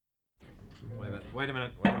Wait a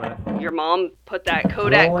minute. Your mom put that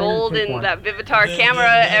Kodak Gold in that Vivitar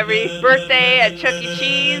camera every birthday at Chuck E.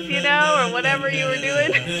 Cheese, you know, or whatever you were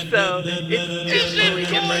doing. So it's just totally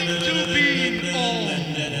different. To be all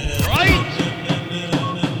right.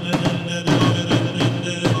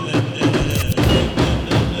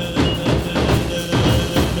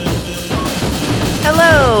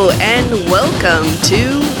 Hello and welcome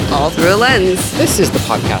to All Through a Lens. This is the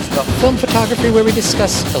podcast about film photography where we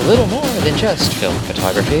discuss a little more than just film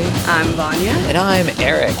photography. I'm Vanya. And I'm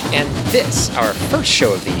Eric. And this, our first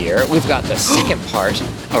show of the year, we've got the second part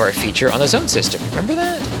of our feature on the Zone system. Remember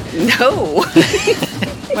that? No.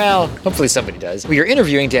 Well, hopefully somebody does. We are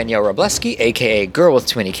interviewing Danielle Robleski, aka Girl with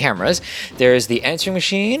Too Many Cameras. There's the answering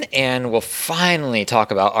machine, and we'll finally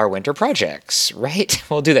talk about our winter projects, right?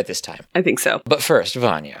 We'll do that this time. I think so. But first,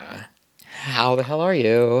 Vanya, how the hell are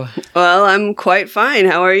you? Well, I'm quite fine.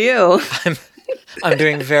 How are you? I'm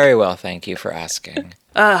doing very well, thank you for asking.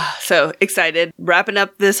 So excited. Wrapping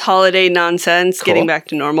up this holiday nonsense, Cool. Getting back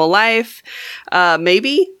to normal life.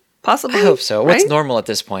 Maybe, possibly. I hope so. Right? What's normal at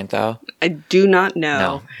this point, though? I do not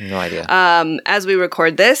know. No idea. As we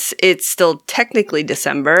record this, it's still technically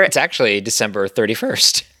December. It's actually December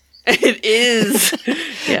 31st. It is.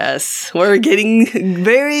 Yes, we're getting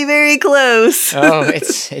very, very close. Oh,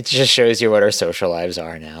 it just shows you what our social lives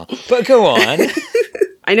are now. But go on.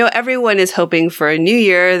 I know everyone is hoping for a new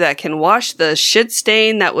year that can wash the shit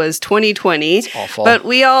stain that was 2020. It's awful. But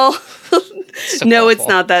we all So know it's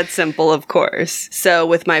awful. not that simple, of course. So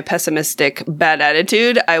with my pessimistic bad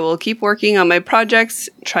attitude, I will keep working on my projects,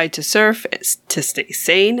 try to surf, to stay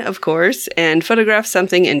sane, of course, and photograph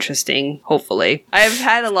something interesting, hopefully. I've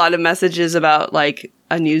had a lot of messages about, like,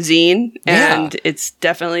 a new zine, and it's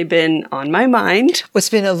definitely been on my mind. What's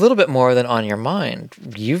been a little bit more than on your mind?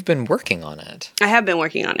 You've been working on it. I have been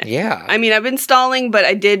working on it. Yeah. I mean, I've been stalling, but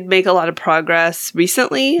I did make a lot of progress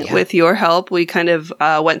recently with your help. We kind of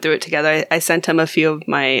went through it together. I sent him a few of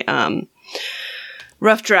my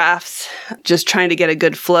rough drafts, just trying to get a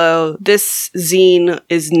good flow. This zine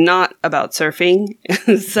is not about surfing.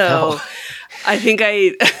 So I think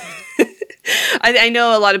I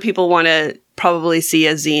know a lot of people want to probably see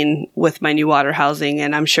a zine with my new water housing,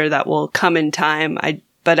 and I'm sure that will come in time.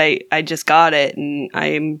 But I just got it, and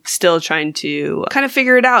I'm still trying to kind of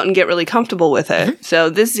figure it out and get really comfortable with it. Mm-hmm.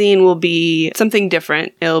 So this zine will be something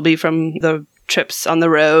different. It'll be from the trips on the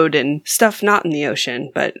road and stuff not in the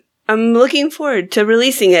ocean. But I'm looking forward to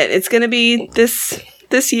releasing it. It's going to be this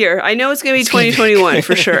year. I know it's going to be 2021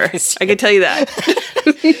 for sure. I can tell you that.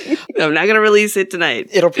 I'm not going to release it tonight.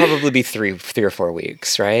 It'll probably be three or 4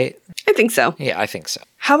 weeks, right? I think so. Yeah, I think so.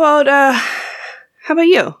 How about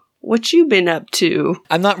you? What you been up to?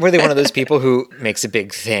 I'm not really one of those people who makes a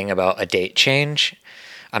big thing about a date change.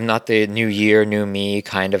 I'm not the new year, new me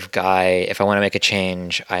kind of guy. If I want to make a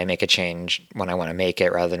change, I make a change when I want to make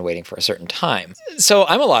it rather than waiting for a certain time. So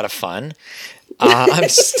I'm a lot of fun. I'm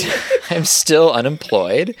still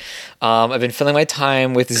unemployed. I've been filling my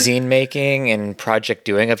time with zine making and project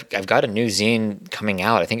doing. I've got a new zine coming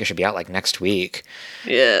out. I think it should be out like next week.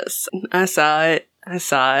 Yes, I saw it.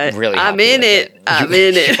 Really, I'm in it. You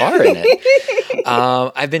are in it.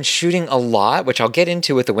 I've been shooting a lot, which I'll get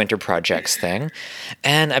into with the winter projects thing,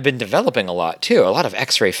 and I've been developing a lot too. A lot of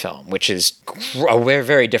X-ray film, which is a very,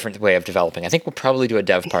 very different way of developing. I think we'll probably do a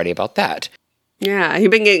dev party about that. Yeah, you've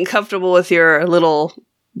been getting comfortable with your little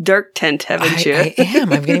dark tent, haven't you? I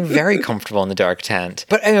am. I'm getting very comfortable in the dark tent.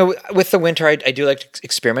 But with the winter, I do like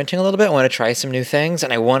experimenting a little bit. I want to try some new things,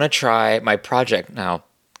 and I want to try my project now.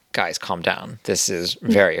 Guys, calm down. This is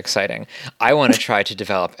very exciting. I want to try to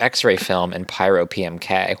develop X-ray film in Pyro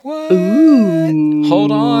PMK. What? Ooh.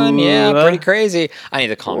 Hold on. Yeah, pretty crazy. I need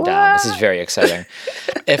to calm down. This is very exciting.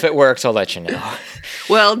 If it works, I'll let you know.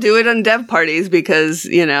 Well, do it on dev parties because,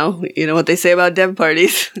 you know what they say about dev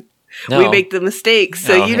parties. No. We make the mistakes,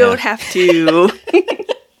 so you don't have to.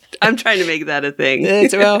 I'm trying to make that a thing.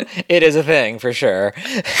 It is a thing for sure.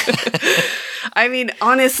 I mean,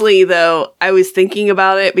 honestly, though, I was thinking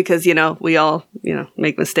about it because, we all,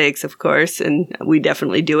 make mistakes, of course, and we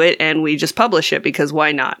definitely do it, and we just publish it because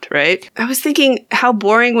why not, right? I was thinking, how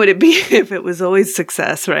boring would it be if it was always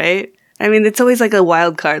success, right? I mean, it's always like a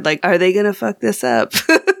wild card, like, are they going to fuck this up?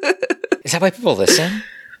 Is that why people listen?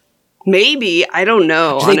 Maybe. I don't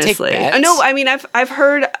know, Do they honestly. take bets? No, I mean, I've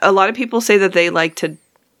heard a lot of people say that they like to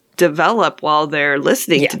develop while they're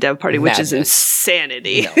listening to Dev Party, which is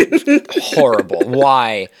insanity. No. Horrible.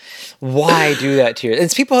 Why do that to you?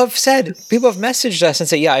 And people have messaged us and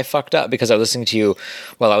say, yeah, I fucked up because I was listening to you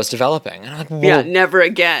while I was developing. And I'm like, yeah, never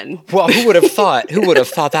again. Well, who would have thought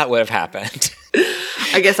that would have happened?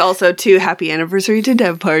 I guess also, too, happy anniversary to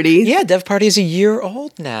Dev Party. Yeah, Dev Party is a year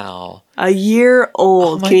old now. A year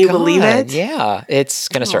old. Oh my Can you God. believe it? Yeah, it's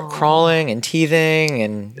going to start crawling and teething.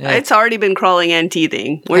 And It's already been crawling and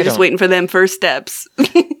teething. We're just waiting for them first steps.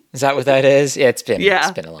 Is that what that is? Yeah, it's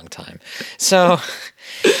been a long time. So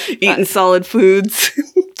Eating solid foods.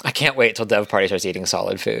 I can't wait till Dev Party starts eating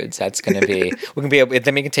solid foods. That's going to be,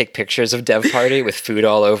 then we can take pictures of Dev Party with food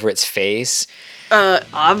all over its face.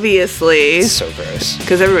 Obviously. It's so gross.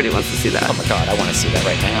 Because everybody wants to see that. Oh my God, I want to see that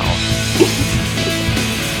right now.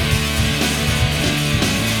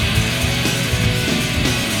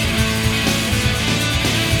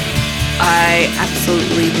 I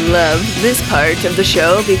absolutely love this part of the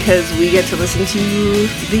show because we get to listen to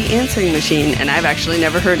The Answering Machine, and I've actually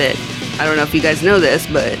never heard it. I don't know if you guys know this,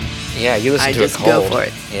 but Yeah, you listen I to just it cold. go for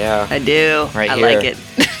it. Yeah. I do. Right I here. like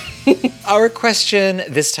it. Our question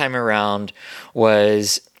this time around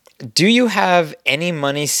was, do you have any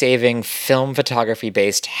money-saving film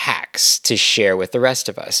photography-based hacks to share with the rest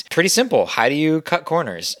of us? Pretty simple. How do you cut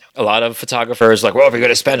corners? A lot of photographers are like, well, if you're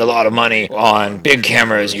going to spend a lot of money on big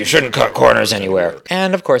cameras, you shouldn't cut corners anywhere.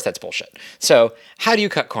 And of course, that's bullshit. So how do you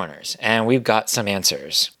cut corners? And we've got some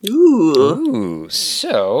answers. Ooh.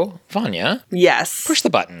 So, Vanya, Yes. push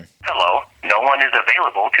the button. Hello, no one is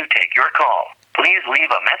available to take your call. Please leave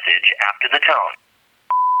a message after the tone.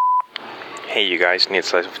 Hey you guys, need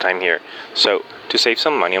slice of time here. So, to save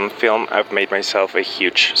some money on film, I've made myself a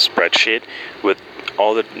huge spreadsheet with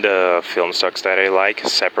all the film stocks that I like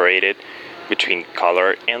separated between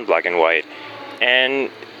color and black and white. And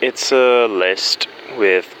it's a list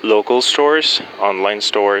with local stores, online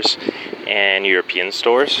stores, and European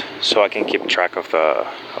stores, so I can keep track of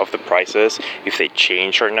the prices, if they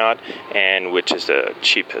change or not, and which is the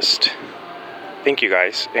cheapest. Thank you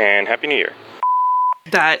guys, and Happy New Year.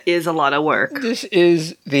 That is a lot of work. This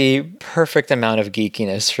is the perfect amount of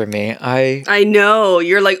geekiness for me. I know.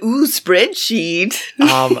 You're like, ooh, spreadsheet.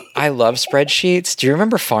 I love spreadsheets. Do you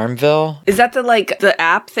remember Farmville? Is that the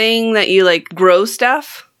app thing that you grow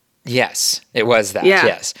stuff? Yes, it was that. Yeah,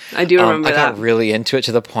 yes. I do remember I that. got really into it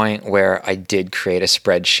to the point where I did create a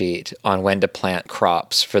spreadsheet on when to plant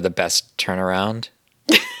crops for the best turnaround.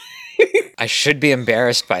 I should be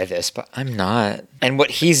embarrassed by this, but I'm not. And what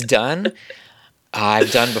he's done,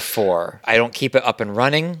 I've done before. I don't keep it up and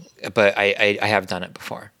running, but I have done it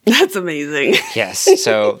before. That's amazing. Yes,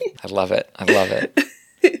 so I love it. I love it.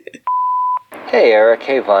 Hey Eric,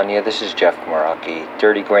 hey Vanya, this is Jeff Maraki,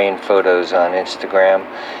 Dirty Grain Photos on Instagram.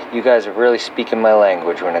 You guys are really speaking my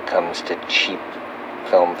language when it comes to cheap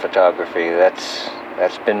film photography. That's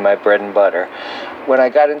been my bread and butter. When I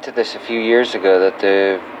got into this a few years ago, that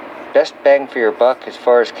the best bang for your buck as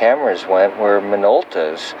far as cameras went were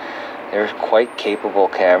Minoltas. They're quite capable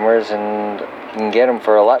cameras, and you can get them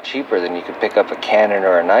for a lot cheaper than you could pick up a Canon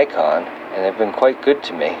or a Nikon, and they've been quite good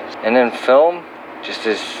to me. And then film, just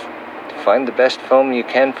as find the best film you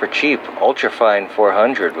can for cheap. Ultrafine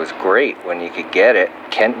 400 was great when you could get it.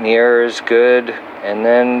 Kent Mirror is good, and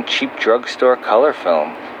then cheap drugstore color film.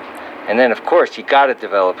 And then, of course, you gotta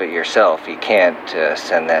develop it yourself. You can't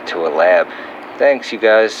send that to a lab. Thanks, you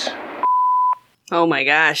guys. Oh my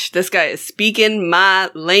gosh, this guy is speaking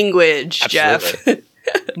my language, Absolutely.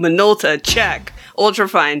 Jeff. Minolta, check.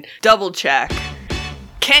 Ultrafine, double check.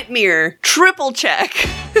 Kent Mirror, triple check.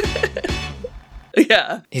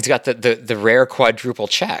 Yeah. He's got the rare quadruple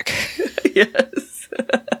check. Yes.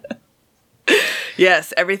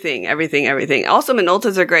 Yes, everything. Also,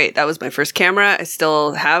 Minoltas are great. That was my first camera. I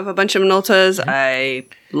still have a bunch of Minoltas. Mm-hmm. I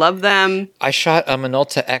love them. I shot a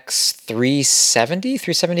Minolta X370,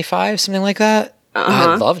 375, something like that.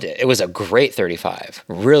 I loved it. It was a great 35.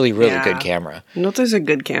 Really, really Yeah. good camera. Minoltas are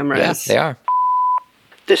good cameras. Yes, they are.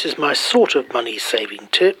 This is my sort of money-saving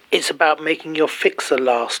tip. It's about making your fixer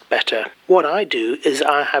last better. What I do is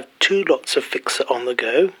I have 2 lots of fixer on the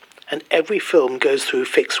go, and every film goes through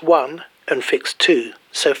fix 1 and fix 2.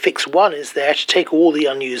 So fix 1 is there to take all the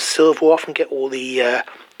unused silver off and get all the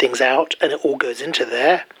things out, and it all goes into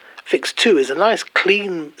there. Fix 2 is a nice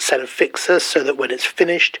clean set of fixers so that when it's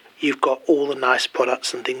finished, you've got all the nice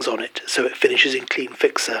products and things on it, so it finishes in clean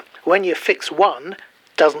fixer. When your fix 1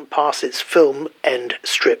 doesn't pass its film end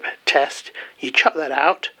strip test, you chuck that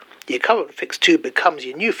out, your current fix 2 becomes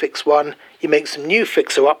your new fix 1, you make some new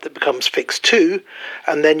fixer up that becomes fix 2,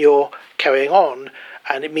 and then you're carrying on,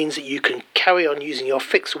 and it means that you can carry on using your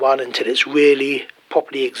fix 1 until it's really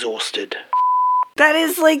properly exhausted. That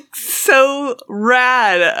is so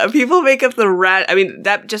rad. People make up the rad. I mean,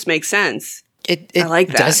 that just makes sense. It I like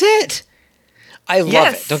that. Does it? I love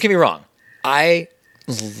Yes. it. Don't get me wrong. I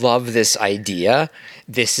love this idea.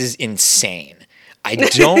 This is insane. I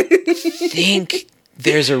don't think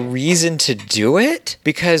there's a reason to do it,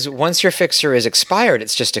 because once your fixer is expired,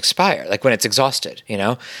 it's just expired, like when it's exhausted, you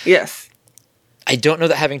know? Yes. I don't know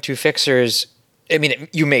that having two fixers, I mean,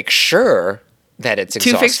 you make sure that it's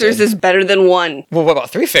exhausted. Two fixers is better than one. Well, what about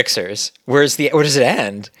three fixers? Where does it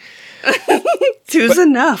end? Two's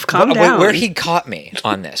enough. Calm down. Where he got me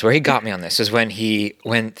on this, is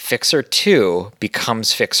when fixer 2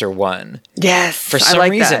 becomes fixer 1. Yes. For some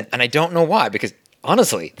reason, and I don't know why, because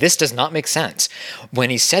honestly, this does not make sense. When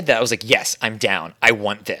he said that, I was like, yes, I'm down. I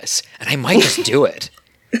want this. And I might just do it.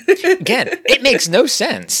 Again, it makes no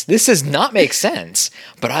sense. This does not make sense,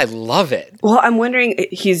 but I love it. Well, I'm wondering,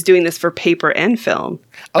 he's doing this for paper and film.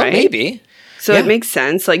 Oh, right? maybe. So it makes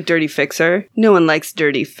sense, like Dirty Fixer. No one likes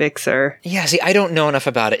Dirty Fixer. Yeah, see, I don't know enough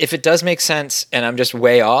about it. If it does make sense and I'm just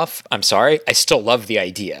way off, I'm sorry. I still love the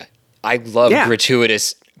idea. I love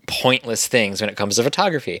gratuitous, pointless things when it comes to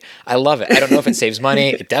photography. I love it. I don't know if it saves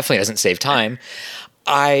money. It definitely doesn't save time.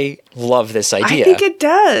 I love this idea. I think it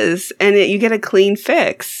does. And you get a clean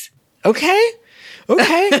fix. Okay.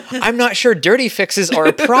 I'm not sure dirty fixes are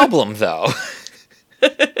a problem, though.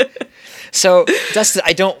 So, Dustin,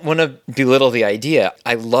 I don't want to belittle the idea.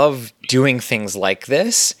 I love doing things like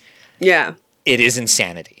this. Yeah. It is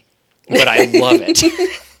insanity, but I love it.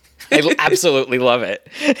 I absolutely love it.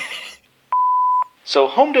 So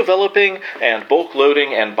home developing and bulk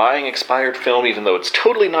loading and buying expired film, even though it's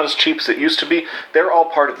totally not as cheap as it used to be, they're all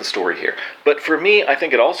part of the story here. But for me, I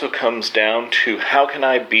think it also comes down to how can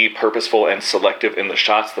I be purposeful and selective in the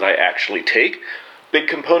shots that I actually take. Big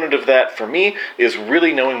component of that for me is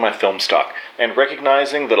really knowing my film stock and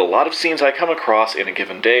recognizing that a lot of scenes I come across in a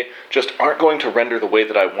given day just aren't going to render the way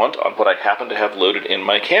that I want on what I happen to have loaded in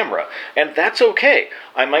my camera. And that's okay.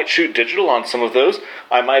 I might shoot digital on some of those.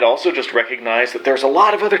 I might also just recognize that there's a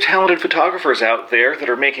lot of other talented photographers out there that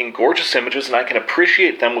are making gorgeous images, and I can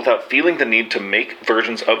appreciate them without feeling the need to make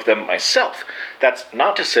versions of them myself. That's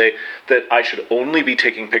not to say that I should only be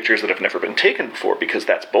taking pictures that have never been taken before, because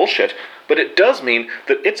that's bullshit, but it does mean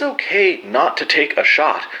that it's okay not to take a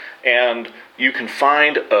shot, and you can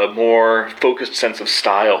find a more focused sense of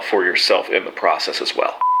style for yourself in the process as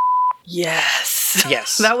well. Yes.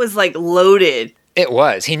 Yes. That was like loaded. It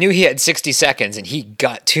was. He knew he had 60 seconds, and he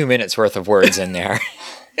got 2 minutes worth of words in there.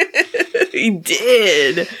 He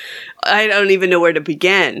did. I don't even know where to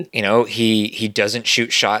begin. You know, he doesn't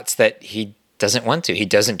shoot shots that he doesn't want to. He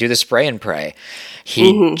doesn't do the spray and pray.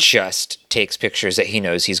 He just takes pictures that he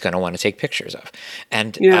knows he's going to want to take pictures of.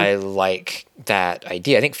 And I like that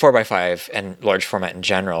idea. I think 4x5 and large format in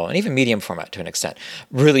general, and even medium format to an extent,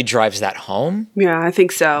 really drives that home. Yeah, I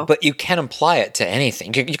think so. But you can apply it to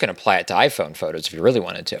anything. You can apply it to iPhone photos if you really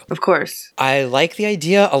wanted to. Of course. I like the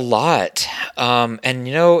idea a lot. And,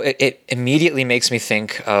 you know, it immediately makes me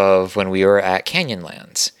think of when we were at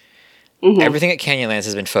Canyonlands. Everything at Canyonlands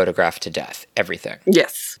has been photographed to death. Everything.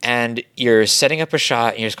 Yes. And you're setting up a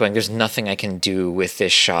shot and you're just going, there's nothing I can do with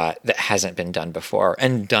this shot that hasn't been done before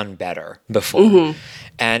and done better before.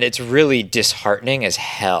 And it's really disheartening as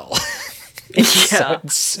hell. Yeah.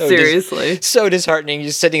 Seriously. So disheartening. You're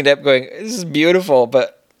just sitting it up going, this is beautiful,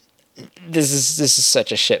 but this is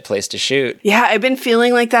such a shit place to shoot. Yeah, I've been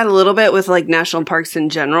feeling like that a little bit with like national parks in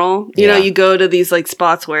general. You know, you go to these like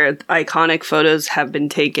spots where iconic photos have been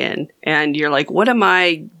taken and you're like, what am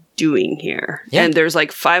I doing here? Yeah. And there's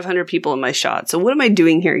like 500 people in my shot. So what am I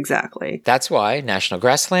doing here exactly? That's why national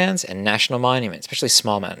grasslands and national monuments, especially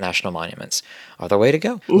small national monuments, are the way to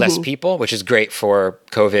go. Less people, which is great for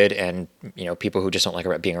COVID and, you know, people who just don't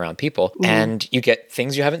like being around people. And you get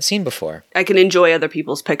things you haven't seen before. I can enjoy other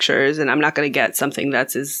people's pictures and I'm not going to get something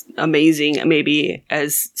that's as amazing maybe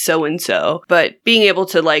as so-and-so. But being able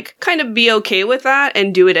to like kind of be okay with that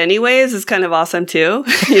and do it anyways is kind of awesome too.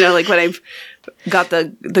 You know, like when I've got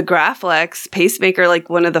the Graflex pacemaker, like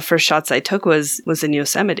one of the first shots I took was in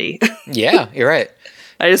Yosemite. Yeah, you're right.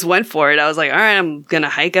 I just went for it. I was like, all right, I'm going to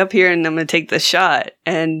hike up here and I'm going to take this shot.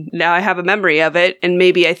 And now I have a memory of it. And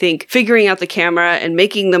maybe I think figuring out the camera and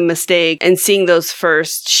making the mistake and seeing those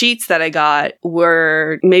first sheets that I got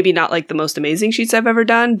were maybe not like the most amazing sheets I've ever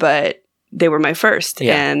done, but they were my first.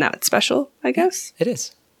 Yeah. And that's special, I guess. It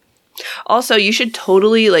is. Also, you should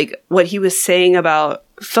totally like what he was saying about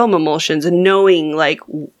film emulsions and knowing like,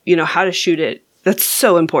 you know, how to shoot it. That's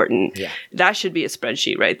so important. Yeah. That should be a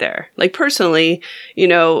spreadsheet right there. Like personally, you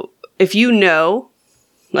know, if you know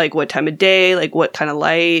like what time of day, like what kind of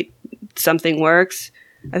light something works,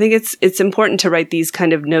 I think it's important to write these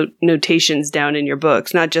kind of notations down in your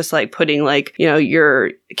books, not just like putting like, you know, your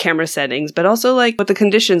camera settings, but also like what the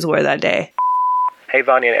conditions were that day. Hey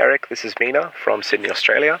Vanya and Eric, this is Mina from Sydney,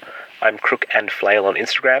 Australia. I'm Crook and Flail on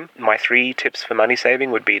Instagram. My 3 tips for money saving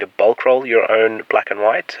would be to bulk roll your own black and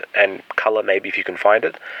white, and colour maybe if you can find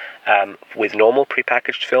it. With normal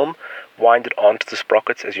prepackaged film, wind it onto the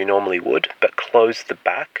sprockets as you normally would, but close the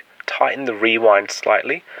back, tighten the rewind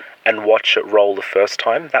slightly, and watch it roll the first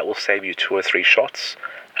time. That will save you 2 or 3 shots,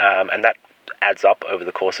 and that adds up over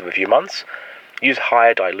the course of a few months. Use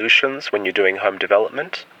higher dilutions when you're doing home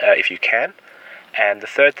development, if you can. And the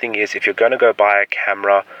third thing is, if you're going to go buy a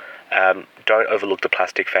camera, don't overlook the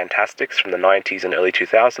Plastic Fantastics from the 90s and early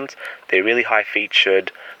 2000s. They're really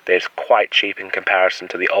high-featured, they're quite cheap in comparison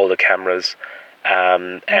to the older cameras,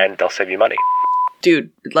 and they'll save you money.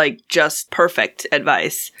 Dude, like, just perfect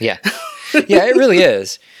advice. Yeah. Yeah, it really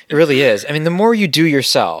is. It really is. I mean, the more you do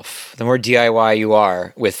yourself, the more DIY you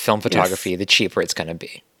are with film photography, the cheaper it's going to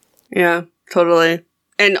be. Yeah, totally.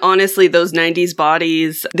 And honestly, those 90s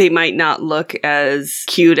bodies, they might not look as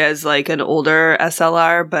cute as like an older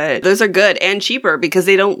SLR, but those are good and cheaper because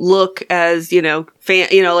they don't look as,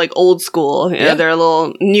 like old school. You know, they're a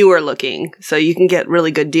little newer looking. So you can get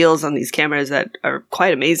really good deals on these cameras that are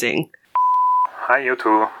quite amazing. Hi you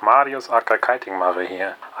two, Marius aka Kiting Mare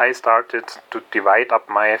here. I started to divide up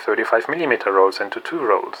my 35mm rolls into 2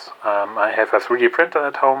 rolls. I have a 3D printer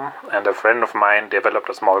at home, and a friend of mine developed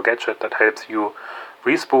a small gadget that helps you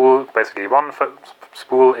re-spool basically one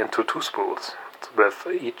spool into 2 spools, with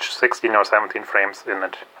each 16 or 17 frames in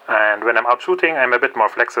it. And when I'm out shooting, I'm a bit more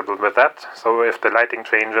flexible with that, so if the lighting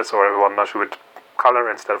changes or I want to shoot color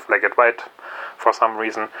instead of black and white for some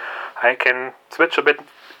reason, I can switch a bit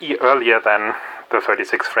earlier than the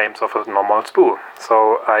 36 frames of a normal spool.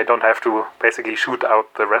 So I don't have to basically shoot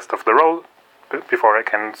out the rest of the roll before I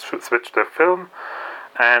can switch the film.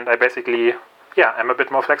 And I basically, I'm a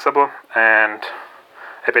bit more flexible, and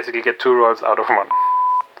I basically get 2 rolls out of 1.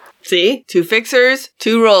 See? 2 fixers,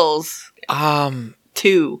 2 rolls.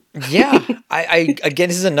 2. Yeah. I again,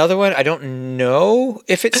 this is another one. I don't know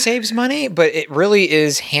if it saves money, but it really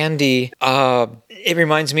is handy. It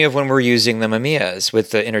reminds me of when we're using the Mamiyas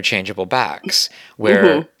with the interchangeable backs,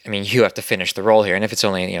 where, I mean, you have to finish the roll here. And if it's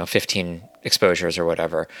only, 15 exposures or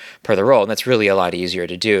whatever per the roll, and that's really a lot easier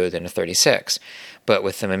to do than a 36. But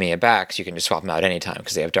with the Mamiya backs, you can just swap them out anytime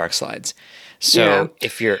because they have dark slides. So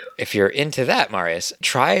if you're into that, Marius,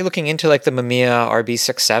 try looking into like the Mamiya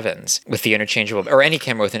RB67s with the interchangeable, or any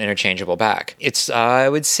camera with an interchangeable back. It's, I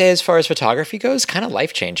would say, as far as photography goes, kind of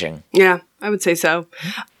life-changing. Yeah, I would say so.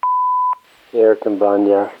 Eric and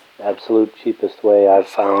Vanya, absolute cheapest way I've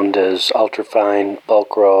found is ultrafine,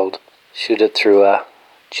 bulk rolled, shoot it through a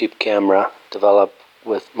cheap camera, develop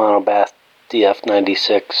with Monobath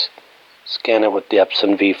DF96, scan it with the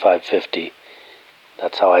Epson V550.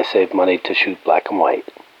 That's how I save money to shoot black and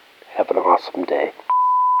white. Have an awesome day.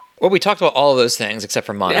 Well, we talked about all of those things except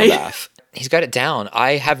for Monobath. He's got it down.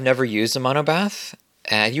 I have never used a Monobath.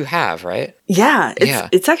 You have, right? Yeah,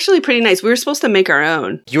 it's actually pretty nice. We were supposed to make our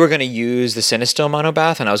own. You were going to use the Cinestill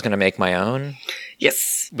Monobath, and I was going to make my own.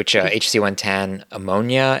 Yes. Which HC110,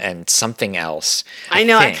 ammonia, and something else. I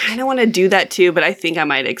know. I kind of want to do that too, but I think I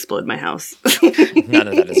might explode my house. None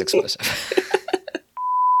of that is explosive.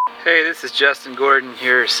 Hey, this is Justin Gordon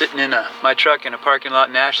here, sitting in my truck in a parking lot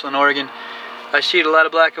in Ashland, Oregon. I shoot a lot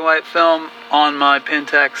of black and white film on my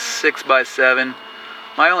Pentax 6x7.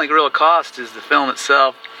 My only real cost is the film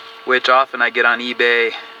itself, which often I get on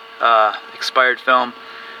eBay, expired film,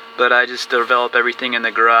 but I just develop everything in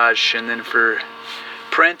the garage. And then for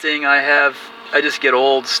printing, I just get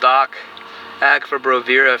old stock Agfa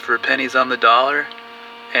Brovera for pennies on the dollar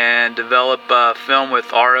and develop film with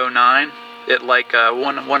R09 at like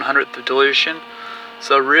 1/100th of dilution.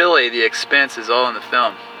 So really the expense is all in the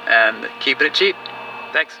film and keeping it cheap.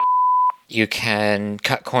 Thanks. You can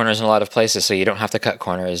cut corners in a lot of places, so you don't have to cut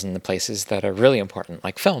corners in the places that are really important,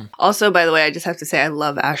 like film. Also, by the way, I just have to say I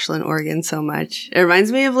love Ashland, Oregon so much. It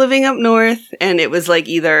reminds me of living up north, and it was like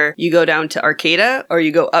either you go down to Arcata or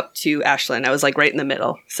you go up to Ashland. I was like right in the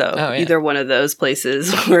middle. So either one of those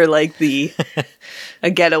places were like a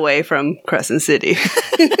getaway from Crescent City.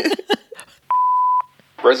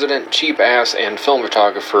 Resident cheap ass and film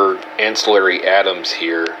photographer Ancillary Adams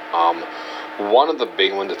here. One of the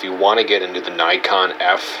big ones, if you want to get into the Nikon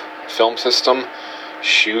F film system,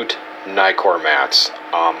 shoot Nikkor mats.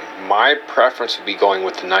 My preference would be going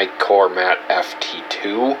with the Nikkor mat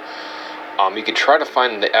FT2. You can try to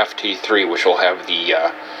find the FT3, which will have the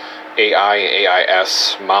AI and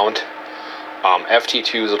AIS mount.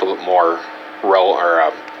 FT2 is a little bit more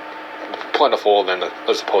plentiful than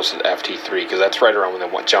as opposed to the FT3, because that's right around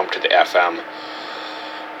when they jump to the FM.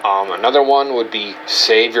 Another one would be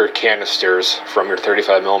save your canisters from your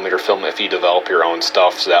 35mm film if you develop your own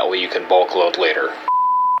stuff, so that way you can bulk load later.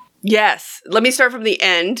 Yes. Let me start from the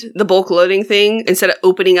end. The bulk loading thing, instead of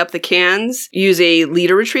opening up the cans, use a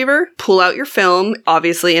leader retriever, pull out your film,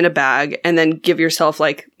 obviously in a bag, and then give yourself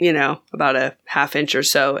about a half inch or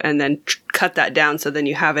so, and then cut that down so then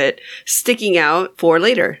you have it sticking out for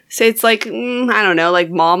later. Say it's like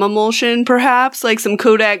mom emulsion, perhaps, like some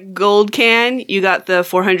Kodak Gold can. You got the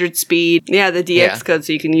 400 speed, the DX code,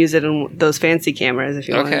 so you can use it in those fancy cameras if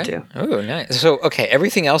you wanted to. Oh, nice. So,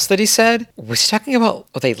 everything else that he said, was he talking about,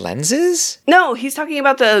 lenses? No, he's talking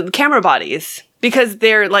about the camera bodies. Because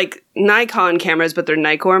they're like Nikon cameras, but they're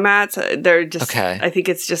Nikkor mats. They're just, I think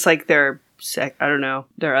it's just like their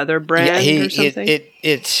other brand or something.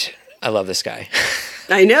 I love this guy.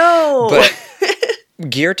 I know. But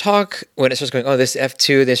Gear Talk, when it starts going, this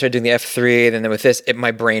F2, they start doing the F3, and then with this, my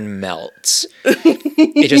brain melts.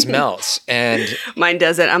 It just melts. And mine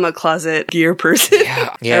doesn't. I'm a closet gear person.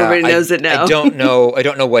 Yeah. Everybody knows it now. I don't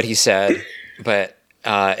know what he said, but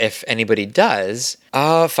if anybody does,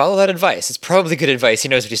 follow that advice. It's probably good advice. He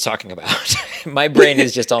knows what he's talking about. My brain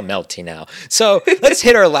is just all melty now. So let's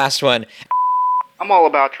hit our last one. I'm all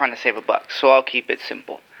about trying to save a buck, so I'll keep it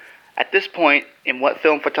simple. At this point, in what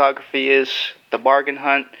film photography is, the bargain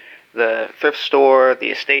hunt, the thrift store, the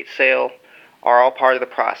estate sale are all part of the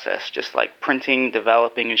process, just like printing,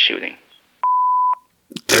 developing, and shooting.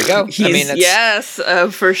 There we go. Yes,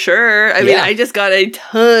 for sure. I mean, I just got a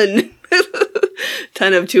ton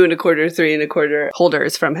of 2 1/4, 3 1/4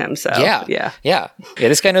 holders from him. So yeah.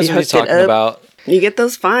 This guy knows what he's talking about. You get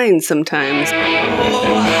those finds sometimes.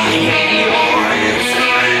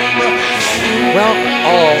 Well,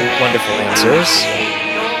 all wonderful answers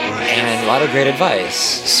and a lot of great advice.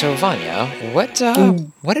 So, Vanya,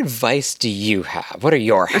 what advice do you have? What are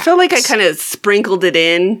your hacks? I feel like I kind of sprinkled it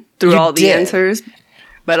in through all the answers,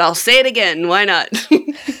 but I'll say it again. Why not?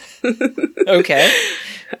 Okay.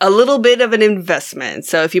 A little bit of an investment.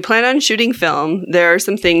 So if you plan on shooting film, there are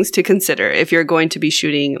some things to consider. If you're going to be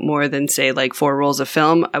shooting more than, say, like 4 rolls of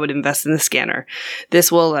film, I would invest in the scanner. This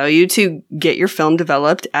will allow you to get your film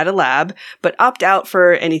developed at a lab, but opt out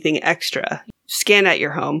for anything extra. Scan at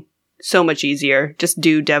your home. So much easier. Just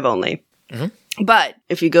do dev only. Mm-hmm. But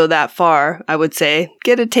if you go that far, I would say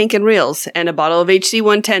get a tank and reels and a bottle of HC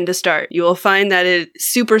 110 to start. You will find that it's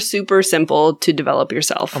super, super simple to develop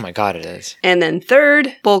yourself. Oh my God, it is. And then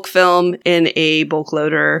third, bulk film in a bulk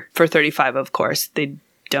loader for 35, of course. They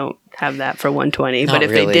don't have that for 120, but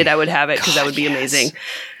if they did, I would have it because that would be amazing.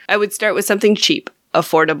 I would start with something cheap,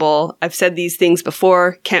 affordable. I've said these things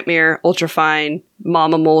before: Kentmere, Ultrafine,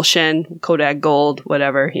 Mom Emulsion, Kodak Gold,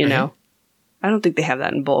 whatever, you know. I don't think they have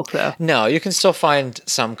that in bulk, though. No, you can still find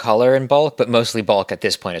some color in bulk, but mostly bulk at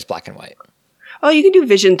this point is black and white. Oh, you can do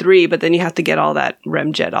Vision 3, but then you have to get all that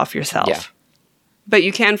remjet off yourself. Yeah. But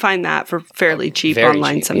you can find that for fairly cheap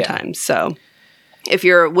online sometimes. Yeah. So if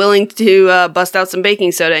you're willing to bust out some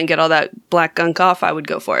baking soda and get all that black gunk off, I would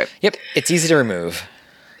go for it. Yep, it's easy to remove.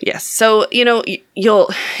 Yes. So,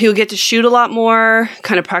 you'll get to shoot a lot more,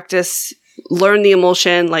 kind of practice, learn the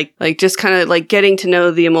emulsion, like just kind of like getting to know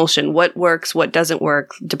the emulsion, what works, what doesn't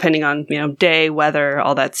work, depending on, day, weather,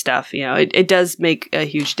 all that stuff. It does make a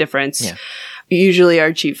huge difference. Yeah. Usually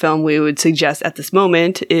our cheap film we would suggest at this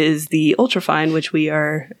moment is the Ultrafine, which we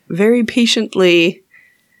are very patiently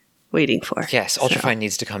waiting for. Yes, Ultrafine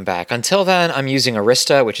needs to come back. Until then, I'm using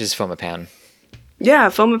Arista, which is Fomapan. Yeah,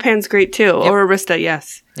 Fomapan's great too. Yep. Or Arista,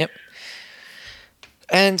 yes. Yep.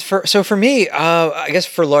 And for me, I guess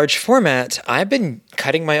for large format, I've been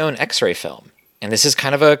cutting my own X-ray film. And this is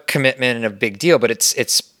kind of a commitment and a big deal, but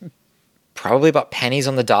it's probably about pennies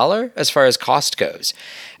on the dollar as far as cost goes.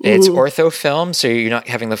 It's ortho film, so you're not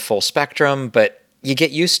having the full spectrum, but you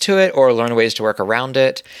get used to it or learn ways to work around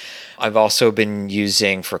it. I've also been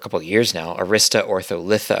using, for a couple of years now, Arista Ortho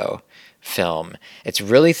Litho film. It's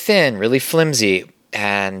really thin, really flimsy,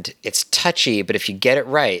 and it's touchy, but if you get it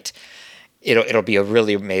right, it'll be a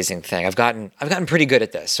really amazing thing. I've gotten pretty good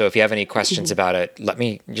at this. So if you have any questions about it, let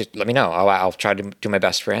me know. I'll try to do my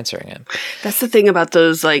best for answering it. That's the thing about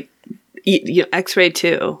those X-ray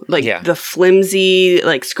too. The flimsy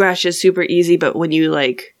scratch is super easy, but when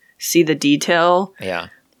you see the detail,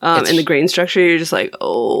 and the grain structure, you're just like,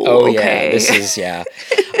 okay. Yeah, this is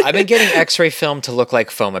I've been getting X-ray film to look like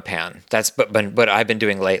Fomapan. That's but what I've been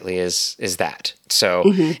doing lately is that. So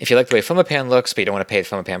if you like the way Fomapan looks, but you don't want to pay the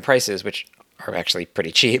Fomapan prices, which are actually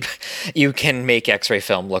pretty cheap, you can make X-ray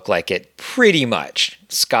film look like it pretty much.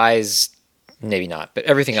 Skies, maybe not, but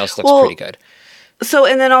everything else looks pretty good. So,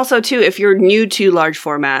 and then also too, if you're new to large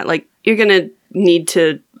format, you're going to need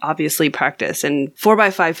to obviously practice, and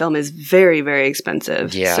 4x5 film is very, very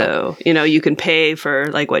expensive. Yeah. So, you can pay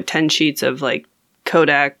for 10 sheets of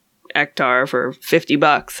Kodak Ektar for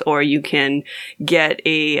 $50, or you can get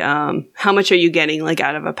a, how much are you getting like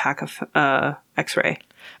out of a pack of X-ray?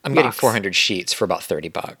 I'm getting 400 sheets for about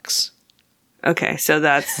 $30. Okay, so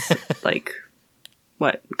that's like,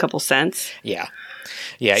 what, a couple cents? Yeah.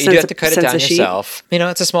 Yeah, you do have to cut it down yourself. You know,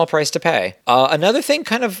 it's a small price to pay. Another thing,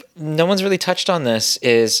 kind of, no one's really touched on this,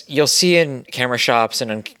 is you'll see in camera shops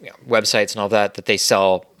and on websites and all that they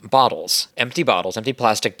sell bottles, empty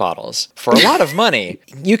plastic bottles. For a lot of money,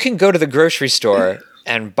 you can go to the grocery store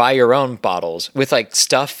and buy your own bottles with like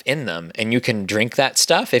stuff in them, and you can drink that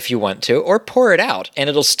stuff if you want to, or pour it out, and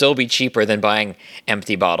it'll still be cheaper than buying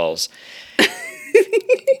empty bottles.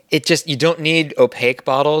 You don't need opaque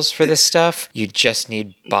bottles for this stuff. You just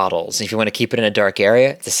need bottles. If you want to keep it in a dark area,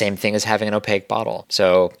 it's the same thing as having an opaque bottle.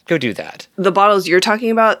 So go do that. The bottles you're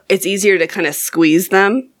talking about, it's easier to kind of squeeze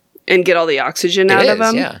them and get all the oxygen out of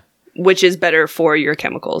them. Yeah. Which is better for your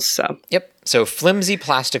chemicals. So. Yep. So flimsy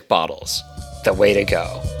plastic bottles, the way to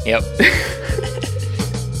go. Yep.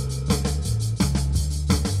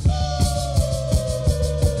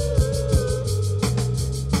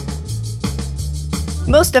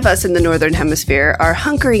 Most of us in the Northern Hemisphere are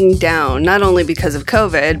hunkering down, not only because of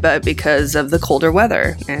COVID, but because of the colder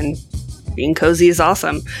weather, and being cozy is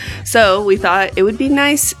awesome. So we thought it would be a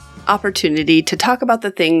nice opportunity to talk about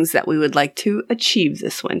the things that we would like to achieve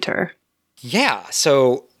this winter. Yeah,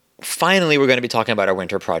 so finally we're going to be talking about our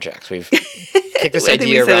winter projects. We've kicked this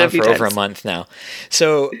idea around for over a month now.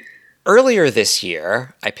 So earlier this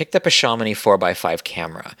year, I picked up a Chamonix 4x5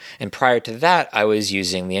 camera, and prior to that, I was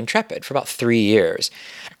using the Intrepid for about 3 years.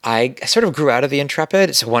 I sort of grew out of the Intrepid.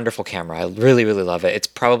 It's a wonderful camera. I really, really love it. It's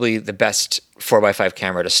probably the best 4x5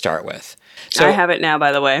 camera to start with. So, I have it now,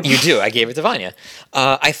 by the way. You do. I gave it to Vanya.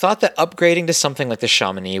 I thought that upgrading to something like the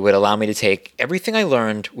Chamonix would allow me to take everything I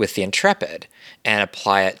learned with the Intrepid and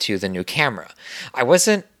apply it to the new camera. I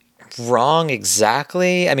wasn't wrong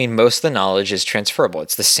exactly. I mean, most of the knowledge is transferable.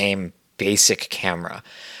 It's the same basic camera.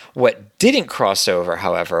 What didn't cross over,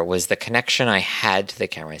 however, was the connection I had to the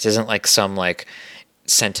camera. This isn't like some like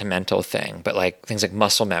sentimental thing, but like things like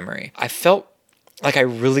muscle memory. I felt like I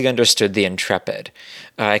really understood the Intrepid.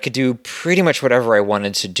 I could do pretty much whatever I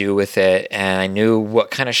wanted to do with it, and I knew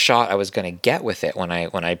what kind of shot I was going to get with it when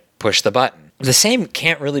I pushed the button. The same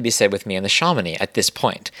can't really be said with me and the Chamonix at this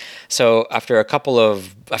point. So after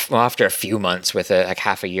a few months with it, like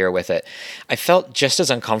half a year with it, I felt just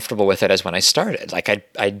as uncomfortable with it as when I started. Like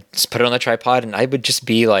I'd just put it on the tripod and I would just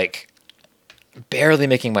be like barely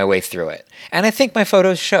making my way through it. And I think my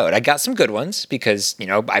photos showed. I got some good ones because, you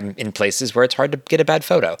know, I'm in places where it's hard to get a bad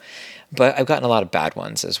photo. But I've gotten a lot of bad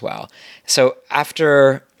ones as well. So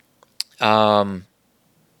after...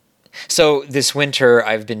 So this winter,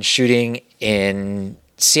 I've been shooting in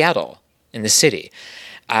Seattle, in the city,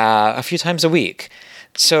 a few times a week.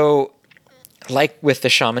 So like with the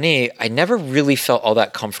Chamonix, I never really felt all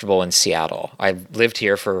that comfortable in Seattle. I lived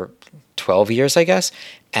here for 12 years, I guess.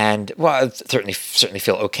 And, well, I certainly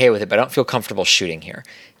feel okay with it, but I don't feel comfortable shooting here.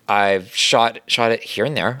 I've shot it here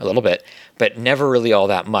and there a little bit, but never really all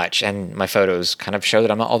that much. And my photos kind of show that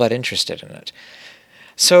I'm not all that interested in it.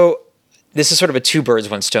 So this is sort of a two birds,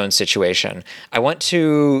 one stone situation. I want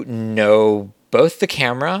to know both the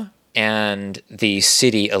camera and the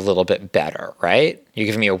city a little bit better, right? You're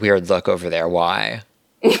giving me a weird look over there. Why?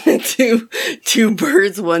 two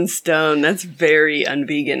birds, one stone. That's very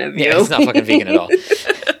unvegan of you. Yeah, it's not fucking vegan at all.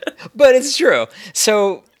 But it's true.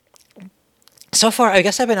 So far, I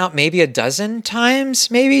guess I've been out maybe a dozen times,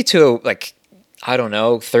 maybe to like, I don't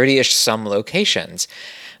know, 30-ish some locations.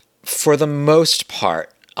 For the most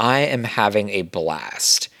part, I am having a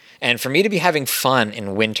blast. And for me to be having fun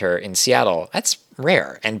in winter in Seattle, that's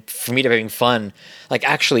rare. And for me to be having fun, like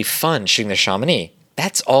actually fun shooting the Chamonix,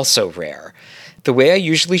 that's also rare. The way I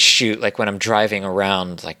usually shoot, like when I'm driving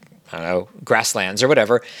around, like, I don't know, grasslands or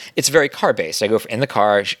whatever, it's very car-based. I go in the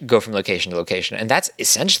car, go from location to location. And that's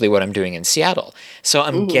essentially what I'm doing in Seattle. So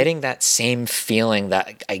I'm getting that same feeling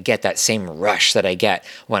that I get, that same rush that I get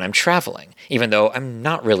when I'm traveling, even though I'm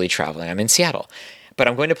not really traveling. I'm in Seattle. But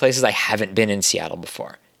I'm going to places I haven't been in Seattle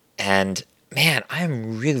before. And man,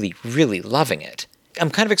 I'm really, really loving it. I'm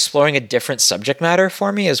kind of exploring a different subject matter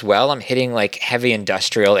for me as well. I'm hitting like heavy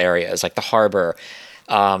industrial areas like the harbor,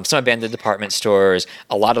 some abandoned department stores,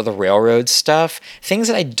 a lot of the railroad stuff, things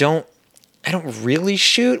that I don't really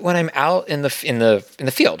shoot when I'm out in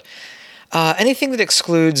the field. Anything that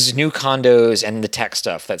excludes new condos and the tech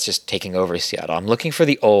stuff that's just taking over Seattle. I'm looking for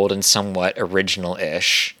the old and somewhat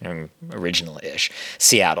original-ish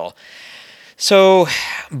Seattle. So,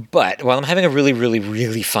 but while I'm having a really, really,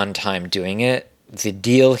 really fun time doing it, the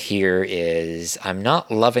deal here is I'm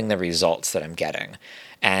not loving the results that I'm getting.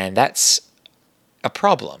 And that's a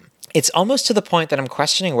problem. It's almost to the point that I'm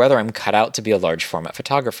questioning whether I'm cut out to be a large format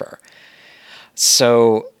photographer.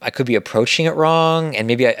 So I could be approaching it wrong, and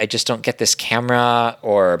maybe I just don't get this camera,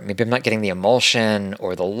 or maybe I'm not getting the emulsion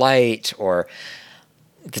or the light or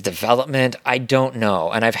the development. I don't know.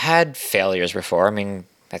 And I've had failures before. I mean,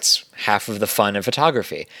 that's half of the fun in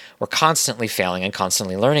photography. We're constantly failing and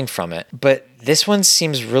constantly learning from it. But this one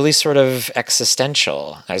seems really sort of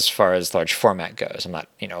existential as far as large format goes. I'm not,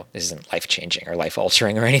 this isn't life-changing or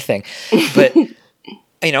life-altering or anything. But,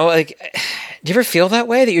 like, do you ever feel that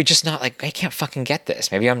way? That you're just not like, I can't fucking get this.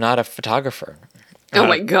 Maybe I'm not a photographer. Oh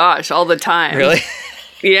my gosh, all the time. Really?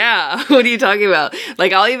 Yeah. What are you talking about?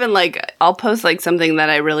 Like, I'll post like something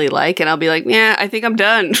that I really like, and I'll be like, yeah, I think I'm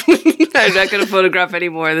done. I'm not going to photograph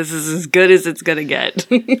anymore. This is as good as it's going to get.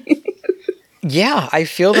 Yeah, I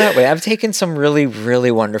feel that way. I've taken some really,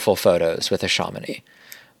 really wonderful photos with a Chamonix.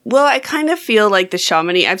 Well, I kind of feel like the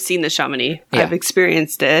Chamonix, I've seen the Chamonix. Yeah. I've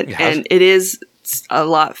experienced it, and it is a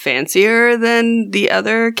lot fancier than the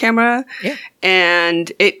other camera. Yeah.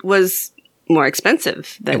 And it was more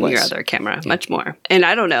expensive than your other camera, much more. And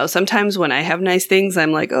I don't know, sometimes when I have nice things,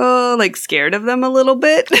 I'm like, scared of them a little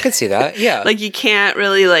bit. I can see that, yeah. Like, you can't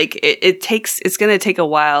really, it's going to take a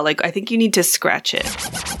while. Like, I think you need to scratch it.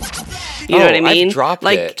 You know what I mean? I've dropped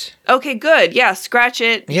it. Okay, good. Yeah, scratch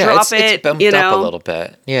it, yeah, drop it's bumped up a little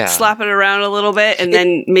bit. Yeah. Slap it around a little bit, and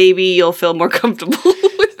then maybe you'll feel more comfortable with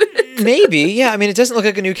it. Maybe, yeah. I mean, it doesn't look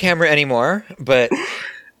like a new camera anymore, but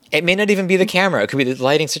it may not even be the camera. It could be the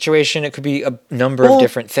lighting situation. It could be a number of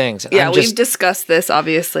different things. Yeah, we've discussed this,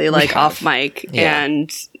 obviously, off mic. Yeah.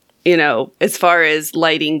 And, as far as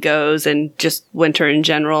lighting goes and just winter in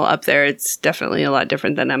general up there, it's definitely a lot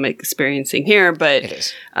different than I'm experiencing here. But it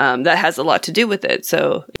is. That has a lot to do with it.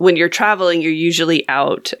 So when you're traveling, you're usually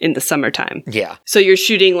out in the summertime. Yeah. So you're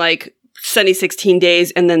shooting sunny 16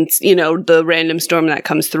 days, and then, the random storm that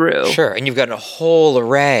comes through. Sure. And you've got a whole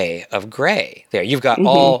array of gray there. You've got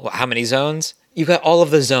how many zones? You've got all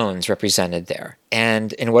of the zones represented there.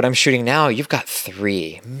 And in what I'm shooting now, you've got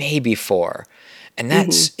 3, maybe 4. And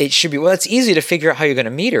that's, it should be, it's easy to figure out how you're going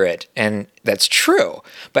to meter it. And that's true.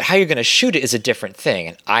 But how you're going to shoot it is a different thing.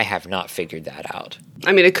 And I have not figured that out.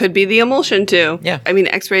 I mean, it could be the emulsion too. Yeah. I mean,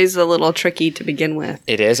 X-ray is a little tricky to begin with.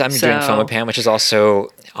 It is. I'm doing Fomapan, which is also,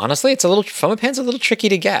 honestly, Fomapan's a little tricky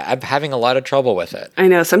to get. I'm having a lot of trouble with it. I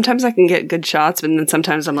know. Sometimes I can get good shots, but then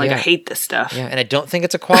sometimes I'm like, I hate this stuff. Yeah, and I don't think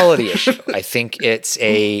it's a quality issue. I think it's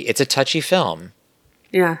a touchy film.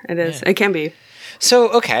 Yeah, it is. Yeah. It can be. So,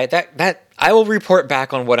 okay, that I will report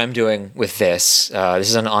back on what I'm doing with this. This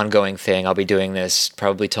is an ongoing thing. I'll be doing this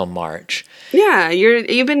probably till March. Yeah,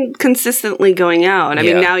 you've been consistently going out. I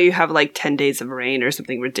mean, now you have 10 days of rain or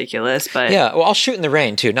something ridiculous, but yeah, well, I'll shoot in the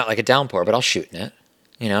rain too, not like a downpour, but I'll shoot in it.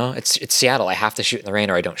 It's Seattle. I have to shoot in the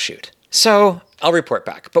rain or I don't shoot. So I'll report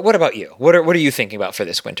back. But what about you? What are you thinking about for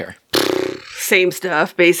this winter? Same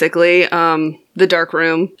stuff, basically. The dark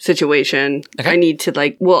room situation. Okay. I need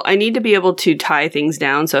to be able to tie things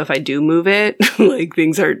down. So if I do move it,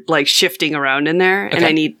 things are shifting around in there, and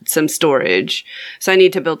I need some storage. So I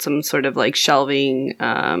need to build some sort of shelving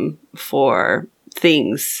for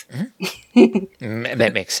things. Mm-hmm.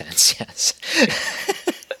 That makes sense. Yes.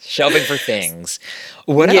 Shelving for things.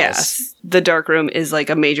 What else? Yes, the darkroom is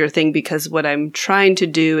a major thing because what I'm trying to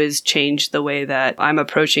do is change the way that I'm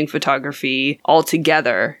approaching photography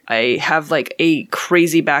altogether. I have a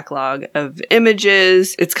crazy backlog of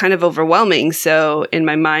images. It's kind of overwhelming. So in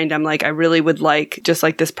my mind, I'm I really would just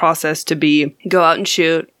this process to be go out and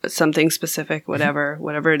shoot something specific,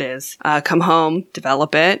 whatever it is. Come home,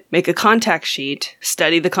 develop it, make a contact sheet,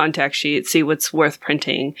 study the contact sheet, see what's worth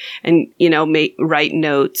printing, and write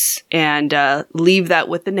notes and leave that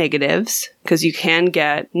with the negatives, because you can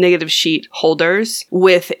get negative sheet holders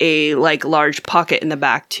with a large pocket in the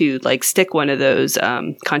back to stick one of those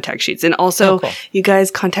contact sheets. And also, you guys,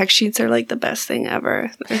 contact sheets are the best thing ever.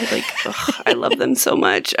 They're I love them so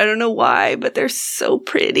much. I don't know why, but they're so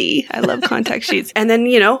pretty. I love contact sheets. And then,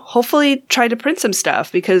 hopefully try to print some stuff,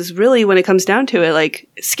 because really when it comes down to it,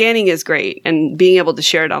 scanning is great and being able to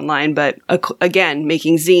share it online. But again,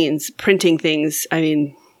 making zines, printing things, I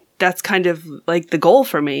mean, that's kind of the goal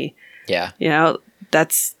for me. Yeah.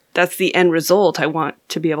 That's the end result. I want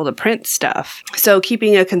to be able to print stuff. So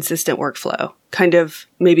keeping a consistent workflow kind of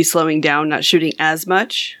maybe slowing down, not shooting as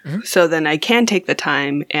much. So then I can take the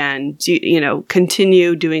time and,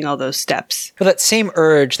 continue doing all those steps. Well, that same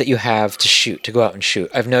urge that you have to shoot, to go out and shoot,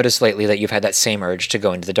 I've noticed lately that you've had that same urge to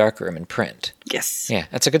go into the darkroom and print. Yes. Yeah,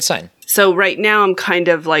 that's a good sign. So right now I'm kind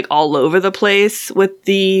of like all over the place with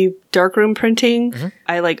the darkroom printing.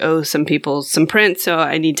 I owe some people some prints, so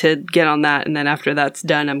I need to get on that. And then after that's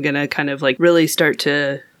done, I'm going to kind of really start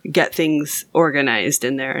to get things organized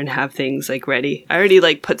in there and have things ready. I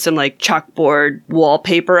already put some chalkboard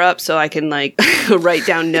wallpaper up so I can write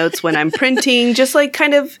down notes when I'm printing, just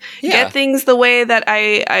get things the way that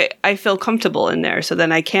I feel comfortable in there. So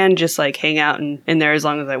then I can just hang out in there as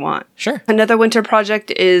long as I want. Sure. Another winter project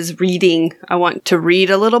is reading. I want to read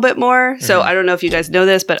a little bit more. So I don't know if you guys know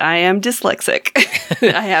this, but I am dyslexic.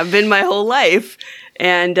 I have been my whole life.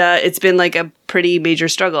 And it's been a pretty major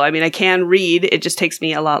struggle. I mean, I can read. It just takes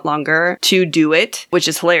me a lot longer to do it, which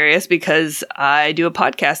is hilarious because I do a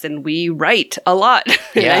podcast and we write a lot.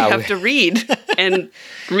 And I have to read and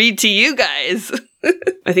read to you guys.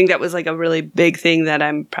 I think that was a really big thing that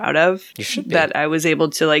I'm proud of. You should be. That I was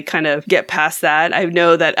able to kind of get past that. I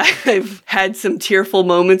know that I've had some tearful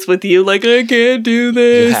moments with you, I can't do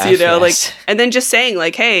this, yes. and then just saying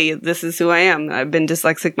hey, this is who I am. I've been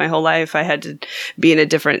dyslexic my whole life. I had to be in a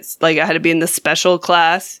different, I had to be in the special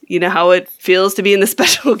class. You know how it feels to be in the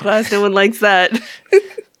special class. No one likes that.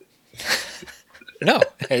 No,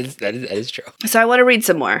 that is true. So I want to read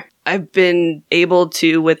some more. I've been able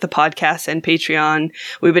to, with the podcast and Patreon,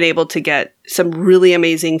 we've been able to get some really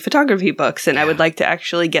amazing photography books, and I would like to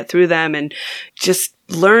actually get through them and just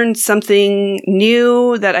learn something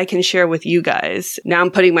new that I can share with you guys. Now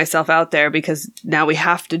I'm putting myself out there because now we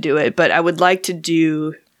have to do it, but I would like to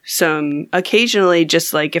do some occasionally,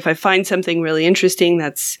 just if I find something really interesting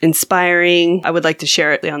that's inspiring, I would like to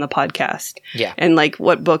share it on the podcast. Yeah. And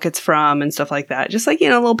what book it's from and stuff like that. Just a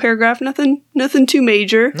little paragraph, nothing too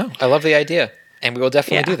major. No, I love the idea. And we will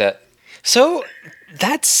definitely do that. So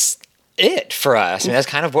that's it for us. I mean, that's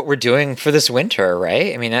kind of what we're doing for this winter,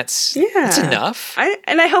 right? I mean, that's enough.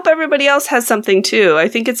 I hope everybody else has something too. I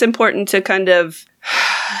think it's important to kind of,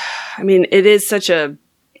 it is such a,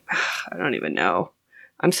 I don't even know.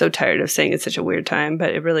 I'm so tired of saying it's such a weird time,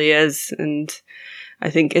 but it really is. And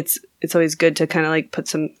I think it's always good to kind of put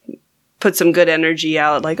some good energy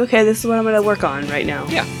out. Okay, this is what I'm going to work on right now.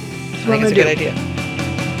 Yeah. I think it's a good idea.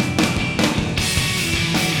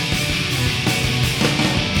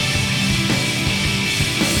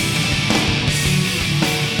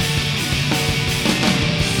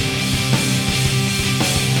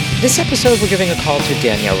 This episode, we're giving a call to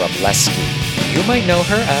Danielle Robleski. You might know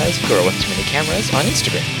her as Girl with Too Many Cameras on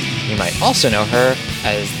Instagram. You might also know her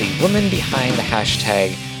as the woman behind the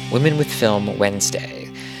hashtag Women with Film Wednesday.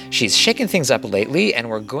 She's shaken things up lately, and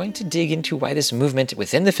we're going to dig into why this movement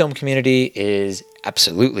within the film community is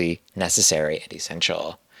absolutely necessary and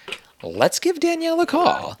essential. Let's give Danielle a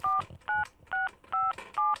call.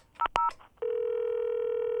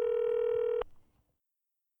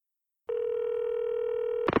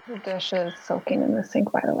 The dish is soaking in the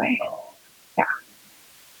sink, by the way. Yeah.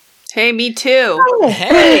 Hey, me too.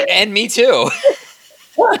 Hey, and me too.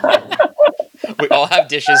 We all have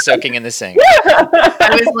dishes soaking in the sink. I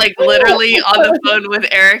was literally on the phone with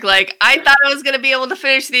Eric. I thought I was going to be able to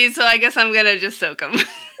finish these, so I guess I'm going to just soak them.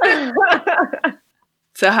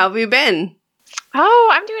 So how have you been? Oh,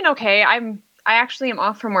 I'm doing okay. I actually am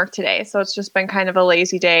off from work today, so it's just been kind of a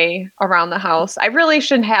lazy day around the house. I really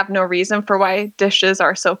should have no reason for why dishes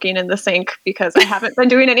are soaking in the sink because I haven't been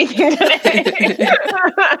doing anything today.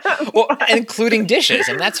 Well, including dishes,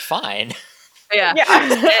 and that's fine. Yeah.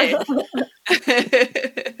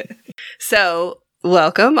 So,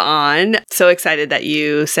 welcome on. So excited that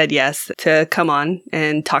you said yes to come on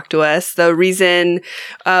and talk to us. The reason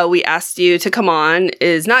we asked you to come on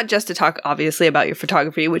is not just to talk, obviously, about your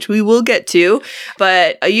photography, which we will get to,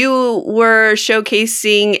 but you were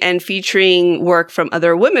showcasing and featuring work from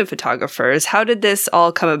other women photographers. How did this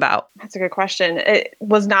all come about? That's a good question. It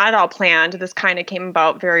was not at all planned. This kind of came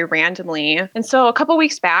about very randomly. And so a couple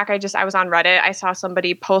weeks back, I was on Reddit. I saw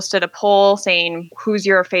somebody posted a poll saying, who's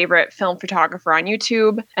your favorite film photographer on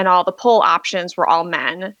YouTube? And all the poll options were all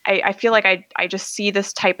men. I feel like I just see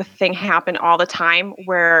this type of thing happen all the time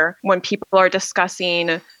where when people are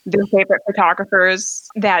discussing their favorite photographers,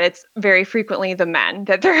 that it's very frequently the men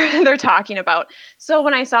that they're talking about. So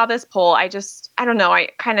when I saw this poll, I don't know, I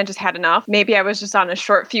kind of just had enough. Maybe I was just on a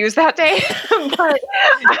short fuse that day, but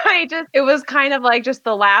it was kind of like just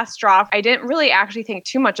the last straw. I didn't really actually think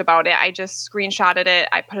too much about it. I just screenshotted it.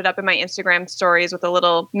 I put it up in my Instagram stories with a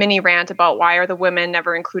little mini rant about why are the women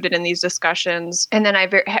never included in these discussions. And then I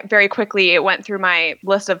very quickly, it went through my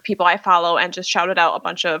list of people I follow and just shouted out a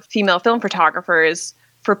bunch of female film photographers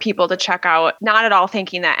for people to check out, not at all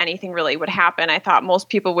thinking that anything really would happen. I thought most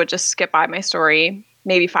people would just skip by my story.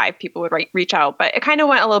 Maybe 5 people would reach out, but it kind of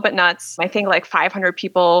went a little bit nuts. I think like 500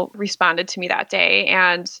 people responded to me that day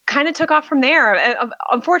and kind of took off from there.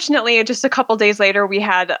 Unfortunately, just a couple days later, we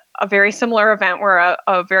had a very similar event where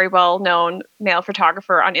a very well-known male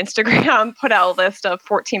photographer on Instagram put out a list of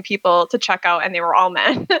 14 people to check out, and they were all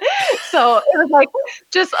men. So it was like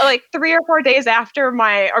just like 3 or 4 days after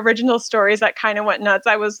my original stories that kind of went nuts.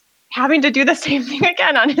 I was having to do the same thing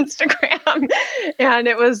again on Instagram. And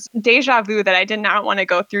it was deja vu that I did not want to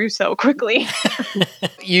go through so quickly.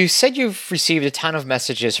 You said you've received a ton of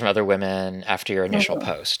messages from other women after your initial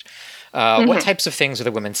post. What types of things are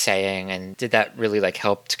the women saying, and did that really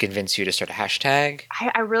help to convince you to start a hashtag?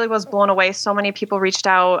 I really was blown away. So many people reached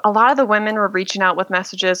out. A lot of the women were reaching out with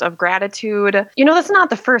messages of gratitude. That's not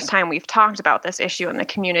the first time we've talked about this issue in the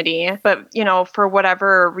community, but for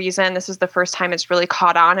whatever reason, this is the first time it's really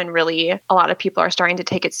caught on, and really a lot of people are starting to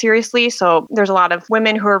take it seriously. So there's a lot of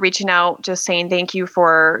women who are reaching out, just saying thank you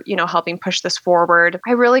for, helping push this forward.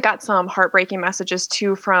 I really got some heartbreaking messages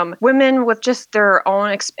too from women with just their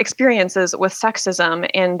own experiences with sexism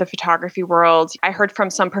in the photography world. I heard from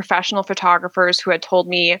some professional photographers who had told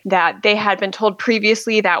me that they had been told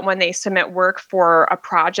previously that when they submit work for a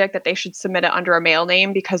project that they should submit it under a male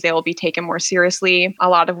name because they will be taken more seriously. A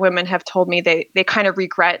lot of women have told me they kind of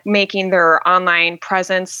regret making their online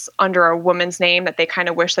presence under a woman's name, that they kind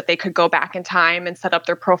of wish that they could go back in time and set up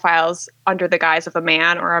their profiles under the guise of a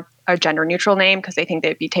man or a gender neutral name because they think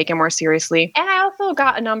they'd be taken more seriously. And I also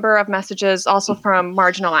got a number of messages also from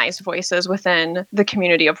marginalized voices within the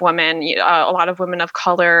community of women, a lot of women of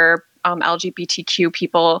color, LGBTQ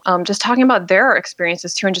people, just talking about their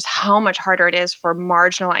experiences too, and just how much harder it is for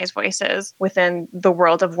marginalized voices within the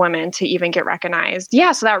world of women to even get recognized.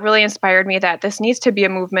 Yeah, so that really inspired me that this needs to be a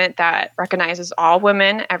movement that recognizes all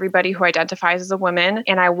women, everybody who identifies as a woman.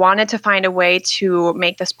 And I wanted to find a way to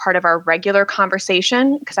make this part of our regular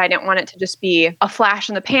conversation because I didn't want it to just be a flash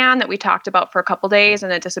in the pan that we talked about for a couple days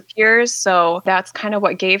and it disappears. So that's kind of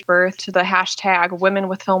what gave birth to the hashtag Women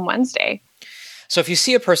with Film Wednesday. So if you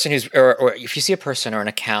see a person or if you see a person or an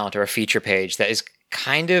account or a feature page that is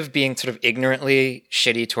kind of being sort of ignorantly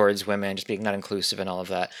shitty towards women, just being not inclusive and all of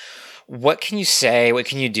that, what can you say? What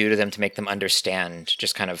can you do to them to make them understand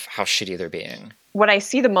just kind of how shitty they're being? What I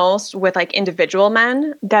see the most with individual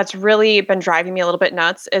men that's really been driving me a little bit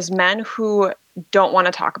nuts is men who don't want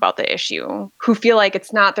to talk about the issue, who feel like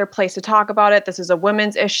it's not their place to talk about it. This is a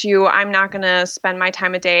women's issue. I'm not going to spend my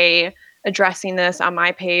time of day addressing this on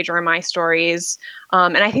my page or in my stories.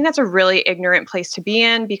 And I think that's a really ignorant place to be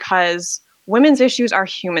in because women's issues are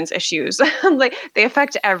humans' issues. They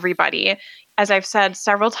affect everybody. As I've said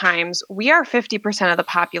several times, we are 50% of the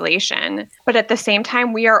population, but at the same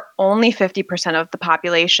time, we are only 50% of the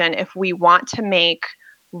population. If we want to make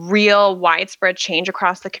real widespread change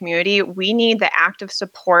across the community, we need the active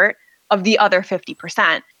support of the other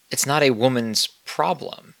 50%. It's not a woman's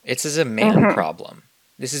problem. It's a man problem.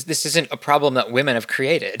 This isn't a problem that women have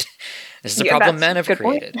created. This is a problem men have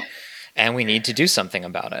created. And we need to do something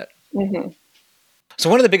about it. Mm-hmm. So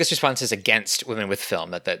one of the biggest responses against women with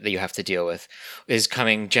film that you have to deal with is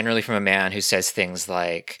coming generally from a man who says things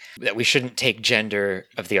like that we shouldn't take gender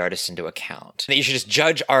of the artist into account, that you should just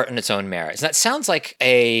judge art on its own merits. And that sounds like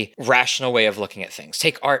a rational way of looking at things.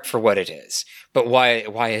 Take art for what it is. But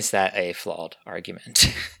why is that a flawed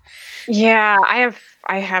argument? Yeah,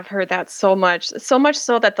 I have heard that so much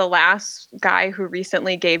so that the last guy who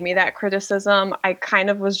recently gave me that criticism, I kind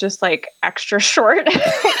of was just extra short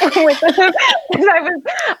with him.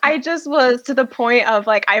 I just was to the point of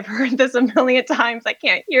I've heard this a million times. I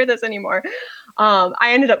can't hear this anymore.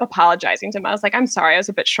 I ended up apologizing to him. I was like, I'm sorry, I was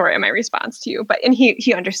a bit short in my response to you, and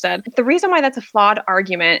he understood. The reason why that's a flawed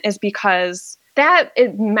argument is because that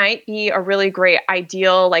it might be a really great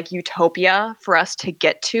ideal utopia for us to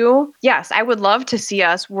get to. Yes, I would love to see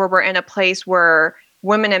us where we're in a place where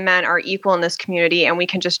women and men are equal in this community and we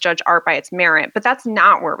can just judge art by its merit. But that's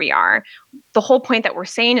not where we are. The whole point that we're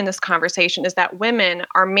saying in this conversation is that women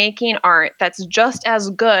are making art that's just as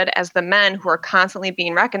good as the men who are constantly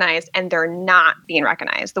being recognized, and they're not being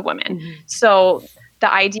recognized, the women. Mm-hmm. So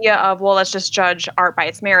the idea of, well, let's just judge art by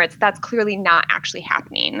its merits, that's clearly not actually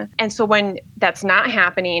happening. And so when that's not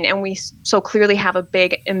happening and we so clearly have a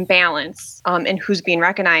big imbalance in who's being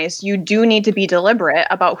recognized, you do need to be deliberate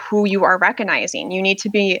about who you are recognizing. You need to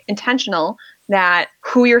be intentional that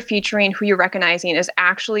who you're featuring, who you're recognizing is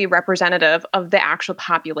actually representative of the actual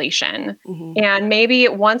population. And maybe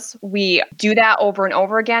once we do that over and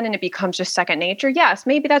over again and it becomes just second nature, yes,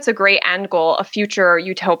 maybe that's a great end goal, a future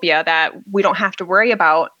utopia that we don't have to worry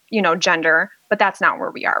about, gender, but that's not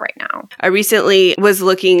where we are right now. I recently was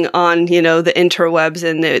looking on, the interwebs,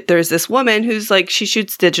 and there's this woman who's like, she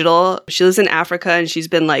shoots digital. She lives in Africa, and she's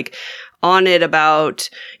been like on it about,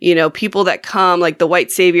 people that come, like the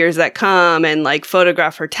white saviors that come and like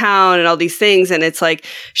photograph her town and all these things. And it's like,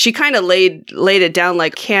 she kind of laid it down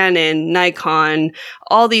like Canon, Nikon,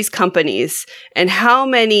 all these companies, and how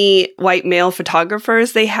many white male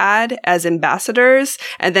photographers they had as ambassadors,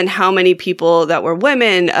 and then how many people that were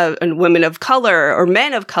women and women of color or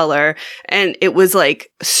men of color. And it was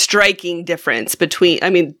like striking difference between,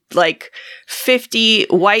 like 50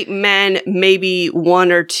 white men, maybe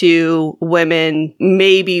 1 or 2 women,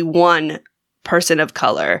 maybe 1 person of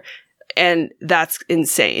color. And that's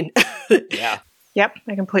insane. Yeah. Yep,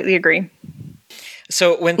 I completely agree.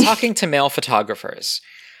 So when talking to male photographers,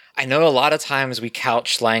 I know a lot of times we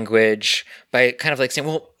couch language by kind of like saying,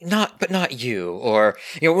 well, not you, or,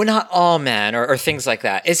 we're not all men, or things like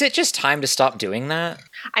that. Is it just time to stop doing that?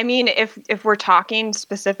 I mean, if we're talking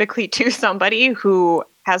specifically to somebody who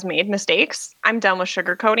has made mistakes, I'm done with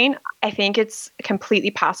sugarcoating. I think it's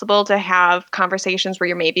completely possible to have conversations where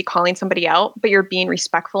you're maybe calling somebody out, but you're being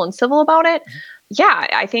respectful and civil about it. Yeah,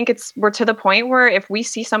 I think we're to the point where if we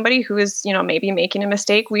see somebody who is, maybe making a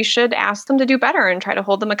mistake, we should ask them to do better and try to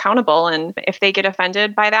hold them accountable. And if they get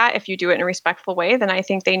offended by that, if you do it in a respectful way, then I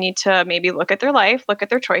think they need to maybe look at their life, look at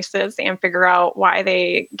their choices, and figure out why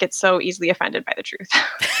they get so easily offended by the truth.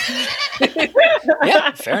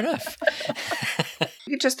 Yeah, fair enough.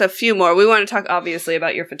 Just a few more. We want to talk obviously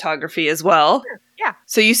about your photography as well. Yeah.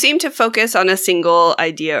 So you seem to focus on a single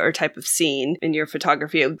idea or type of scene in your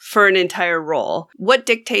photography for an entire roll. What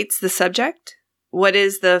dictates the subject? What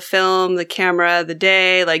is the film, the camera, the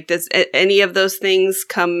day? Like, does any of those things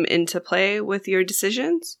come into play with your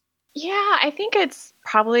decisions? Yeah, I think it's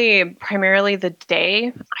probably primarily the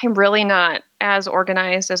day. I'm really not as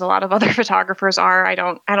organized as a lot of other photographers are. I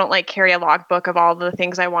don't like carry a logbook of all the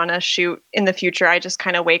things I want to shoot in the future. I just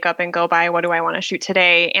kind of wake up and go by, what do I want to shoot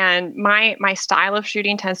today? And my style of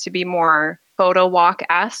shooting tends to be more photo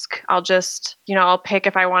walk-esque. I'll just, I'll pick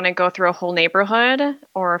if I want to go through a whole neighborhood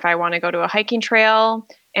or if I want to go to a hiking trail.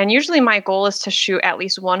 And usually my goal is to shoot at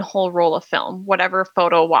least one whole roll of film, whatever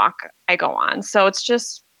photo walk I go on. So it's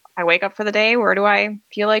just, I wake up for the day. Where do I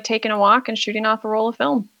feel like taking a walk and shooting off a roll of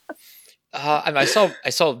film? I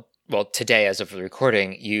saw. Well, today, as of the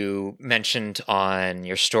recording, you mentioned on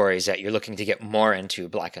your stories that you're looking to get more into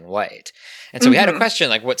black and white, and so we had a question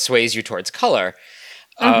like, what sways you towards color?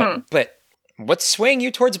 But what's swaying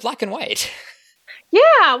you towards black and white?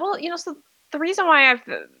 Yeah, well, so the reason why I've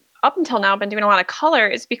up until now been doing a lot of color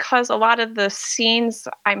is because a lot of the scenes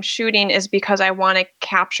I'm shooting is because I want to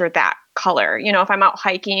capture that color. If I'm out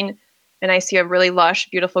hiking and I see a really lush,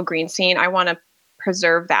 beautiful green scene, I want to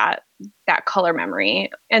preserve that color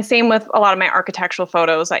memory. And same with a lot of my architectural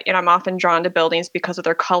photos. I'm often drawn to buildings because of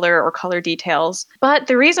their color or color details. But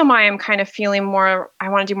the reason why I'm kind of feeling more, I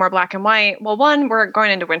want to do more black and white. Well, one, we're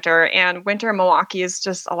going into winter, and winter in Milwaukee is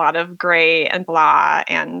just a lot of gray and blah.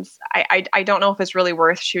 And I don't know if it's really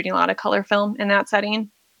worth shooting a lot of color film in that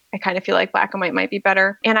setting. I kind of feel like black and white might be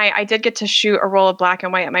better. And I did get to shoot a roll of black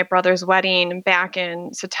and white at my brother's wedding back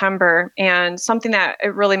in September. And something that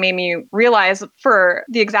it really made me realize, for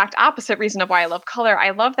the exact opposite reason of why I love color, I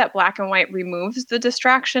love that black and white removes the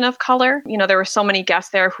distraction of color. There were so many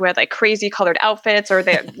guests there who had like crazy colored outfits, or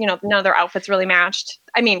they, none of their outfits really matched.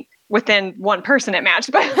 I mean, within one person it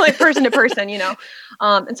matched, but like person to person,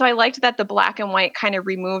 And so I liked that the black and white kind of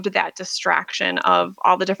removed that distraction of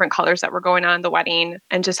all the different colors that were going on in the wedding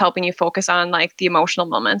and just helping you focus on like the emotional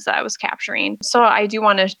moments that I was capturing. So I do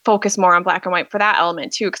want to focus more on black and white for that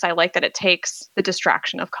element too, because I like that it takes the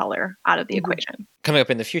distraction of color out of the equation. Coming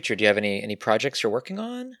up in the future, do you have any projects you're working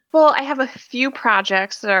on? Well, I have a few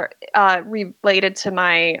projects that are related to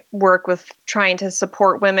my work with trying to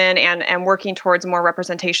support women and working towards more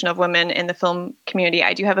representation of women in the film community.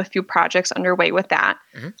 I do have a few projects underway with that.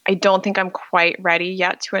 I don't think I'm quite ready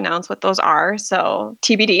yet to announce what those are. So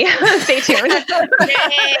TBD. Stay tuned.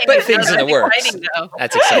 But things in the works.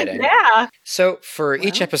 That's exciting. Yeah. So for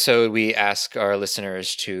each episode, we ask our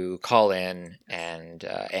listeners to call in and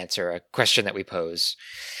answer a question that we pose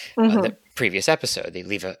on the previous episode. They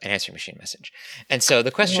leave an answering machine message. And so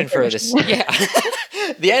the question for this,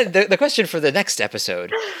 the question for the next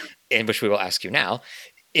episode, in which we will ask you now,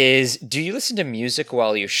 is, do you listen to music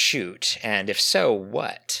while you shoot? And if so,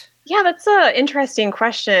 what? Yeah, that's an interesting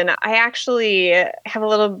question. I actually have a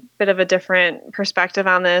little bit of a different perspective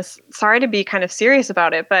on this. Sorry to be kind of serious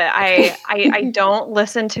about it, but I don't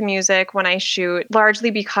listen to music when I shoot,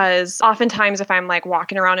 largely because oftentimes if I'm like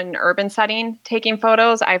walking around in an urban setting taking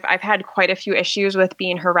photos, I've had quite a few issues with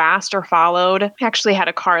being harassed or followed. I actually had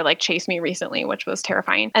a car like chase me recently, which was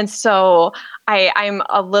terrifying. And so I'm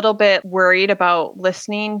a little bit worried about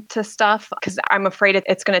listening to stuff because I'm afraid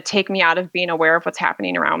it's going to take me out of being aware of what's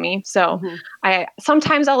happening around me. So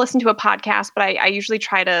sometimes I'll listen to a podcast, but I usually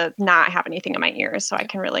try to not have anything in my ears so I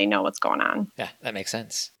can really know what's going on. Yeah, that makes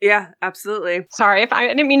sense. Yeah, absolutely. Sorry if I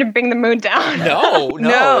didn't mean to bring the mood down. No.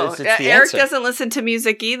 It's the Eric answer. doesn't listen to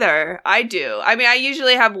music either. I do. I mean, I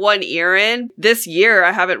usually have one ear in. This year,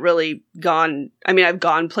 I haven't really gone. I mean, I've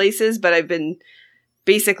gone places, but I've been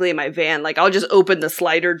basically in my van. Like, I'll just open the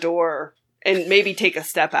slider door and maybe take a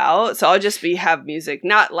step out. So I'll just have music,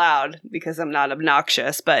 not loud because I'm not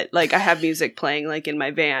obnoxious, but like I have music playing like in my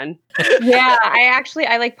van. Yeah,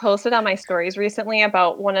 I like posted on my stories recently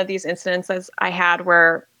about one of these incidences I had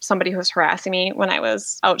where somebody was harassing me when I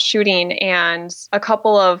was out shooting, and a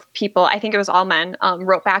couple of people, I think it was all men,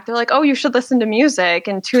 wrote back. They're like, "Oh, you should listen to music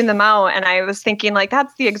and tune them out." And I was thinking like,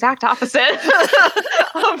 that's the exact opposite.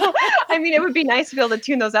 I mean, it would be nice to be able to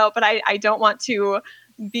tune those out, but I don't want to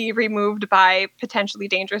be removed by potentially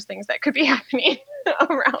dangerous things that could be happening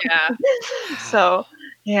around. Yeah. So,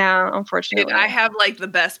 yeah, unfortunately. I have like the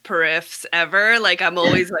best periffs ever. Like I'm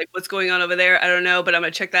always like, what's going on over there? I don't know, but I'm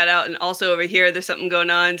going to check that out. And also over here, there's something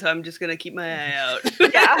going on. So I'm just going to keep my eye out.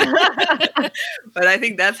 Yeah. But I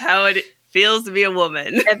think that's how it feels to be a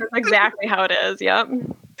woman. That's exactly how it is. Yep.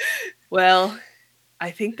 Well, I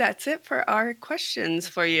think that's it for our questions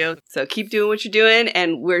for you. So keep doing what you're doing,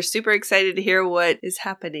 and we're super excited to hear what is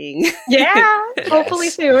happening. Yeah, hopefully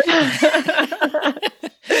soon.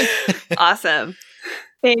 Awesome.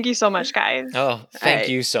 Thank you so much, guys. Oh, thank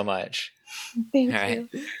you so much. Thank All you.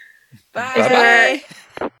 right. Bye. Bye-bye.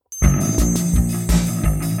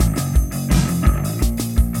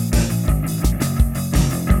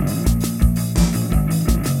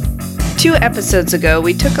 Two episodes ago,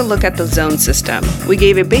 we took a look at the zone system. We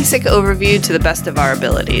gave a basic overview to the best of our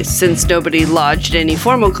abilities. Since nobody lodged any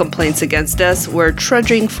formal complaints against us, we're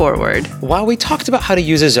trudging forward. While we talked about how to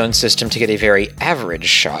use a zone system to get a very average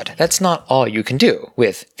shot, that's not all you can do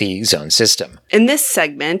with the zone system. In this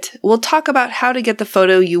segment, we'll talk about how to get the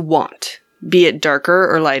photo you want, be it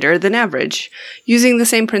darker or lighter than average, using the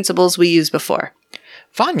same principles we used before.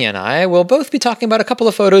 Vanya and I will both be talking about a couple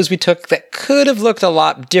of photos we took that could have looked a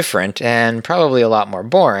lot different and probably a lot more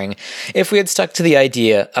boring if we had stuck to the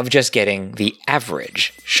idea of just getting the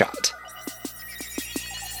average shot.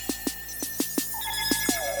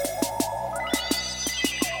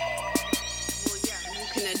 You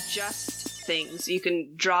can adjust things. You can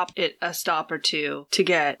drop it a stop or two to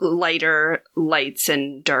get lighter lights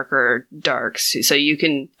and darker darks. So you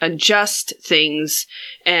can adjust things,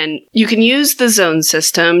 and you can use the zone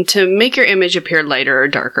system to make your image appear lighter or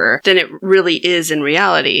darker than it really is in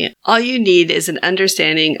reality. All you need is an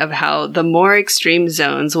understanding of how the more extreme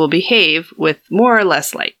zones will behave with more or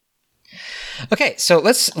less light. Okay, so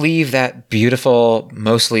let's leave that beautiful,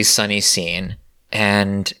 mostly sunny scene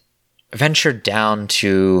and venture down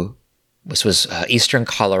to, this was eastern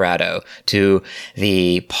Colorado, to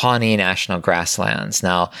the Pawnee National Grasslands.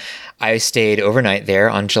 Now, I stayed overnight there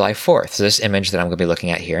on July 4th. So this image that I'm going to be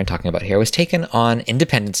looking at here and talking about here was taken on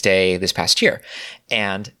Independence Day this past year.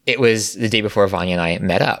 And it was the day before Vanya and I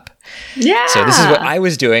met up. Yeah. So this is what I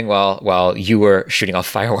was doing while you were shooting off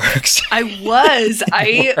fireworks. I was.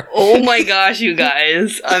 Oh my gosh, you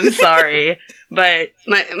guys. I'm sorry. But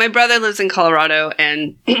my brother lives in Colorado,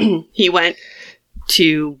 and he went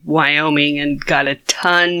to Wyoming and got a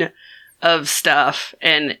ton of stuff,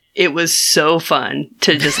 and it was so fun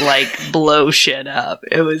to just like blow shit up.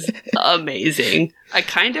 It was amazing. I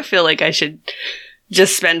kind of feel like I should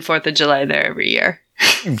just spend 4th of July there every year.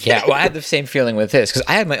 Yeah, well, I had the same feeling with this because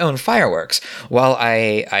I had my own fireworks while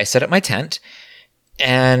I set up my tent,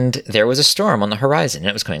 and there was a storm on the horizon, and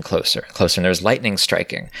it was coming closer and closer, and there was lightning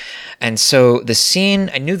striking. And so the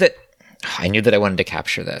scene, I knew that I knew that I wanted to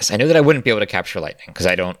capture this. I knew that I wouldn't be able to capture lightning because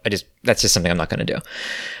that's just something I'm not going to do.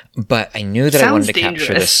 But I knew that I wanted to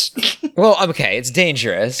capture this. Well, okay, it's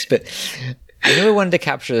dangerous, but I knew I wanted to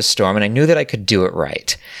capture the storm, and I knew that I could do it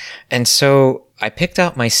right. And so I picked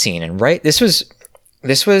out my scene, and this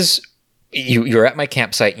was you're at my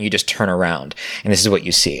campsite, and you just turn around, and this is what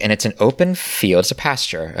you see. And it's an open field. It's a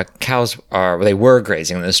pasture. Cows they were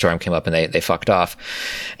grazing, and the storm came up, and they fucked off.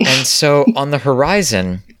 And so on the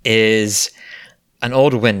horizon is an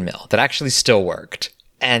old windmill that actually still worked.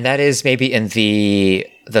 And that is maybe in the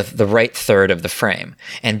right third of the frame.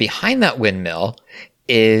 And behind that windmill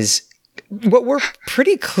is what were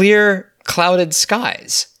pretty clear clouded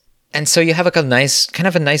skies. And so you have like a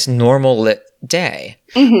nice normal lit day.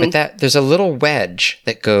 Mm-hmm. But there's a little wedge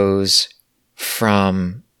that goes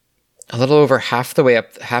from a little over half the way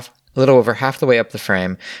up the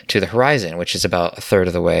frame to the horizon, which is about a third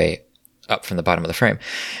of the way up from the bottom of the frame.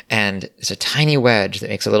 And there's a tiny wedge that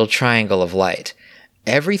makes a little triangle of light.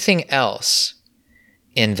 Everything else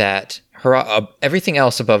everything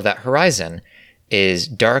else above that horizon is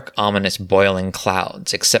dark, ominous, boiling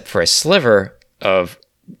clouds, except for a sliver of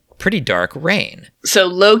pretty dark rain. So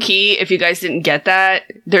low key, if you guys didn't get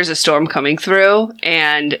that, there's a storm coming through,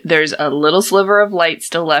 and there's a little sliver of light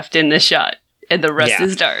still left in the shot, and the rest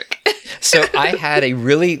is dark. So I had a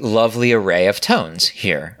really lovely array of tones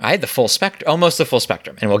here. I had the full spectrum, almost the full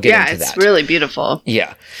spectrum, and we'll get into that. Yeah, it's really beautiful.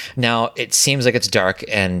 Yeah. Now, it seems like it's dark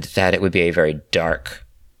and that it would be a very dark,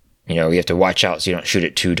 you have to watch out so you don't shoot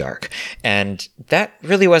it too dark. And that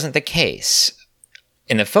really wasn't the case.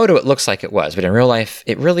 In the photo, it looks like it was, but in real life,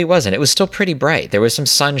 it really wasn't. It was still pretty bright. There was some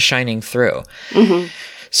sun shining through. Mm-hmm.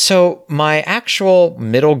 So my actual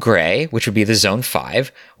middle gray, which would be the zone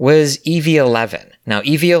 5, was EV11. Now,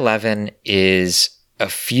 EV11 is a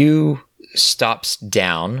few stops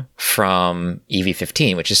down from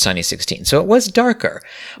EV15, which is sunny 16. So it was darker.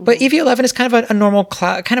 But EV11 is kind of a normal,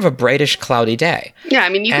 kind of a brightish, cloudy day. Yeah, I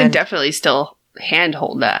mean, you can definitely still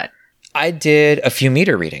handhold that. I did a few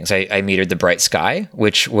meter readings. I metered the bright sky,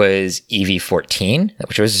 which was EV14,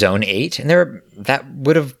 which was zone 8. And that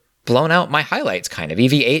would have blown out my highlights, kind of.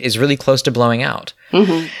 EV8 is really close to blowing out.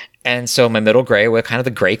 Mm-hmm. And so my middle gray were kind of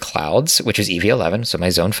the gray clouds, which was EV11, so my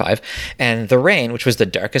zone 5. And the rain, which was the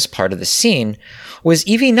darkest part of the scene, was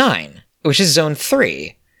EV9, which is zone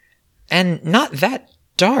 3. And not that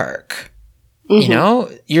dark.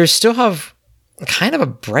 Mm-hmm. You still have kind of a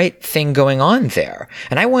bright thing going on there.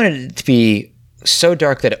 And I wanted it to be so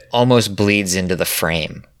dark that it almost bleeds into the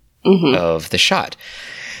frame of the shot.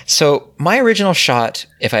 So my original shot,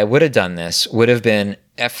 if I would have done this, would have been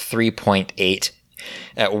f3.8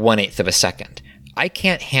 at 1/8 of a second. I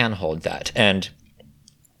can't handhold that. And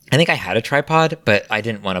I think I had a tripod, but I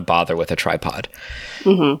didn't want to bother with a tripod.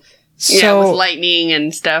 Mm-hmm. So, with lightning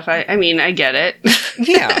and stuff. I mean, I get it.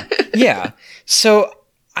 Yeah. So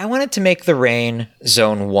I wanted to make the rain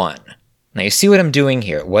zone 1. Now you see what I'm doing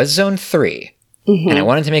here. It was zone 3. Mm-hmm. And I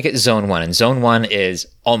wanted to make it zone 1. And zone 1 is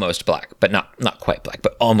almost black, but not quite black,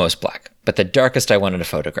 but almost black. But the darkest I wanted to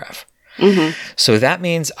photograph. Mm-hmm. So that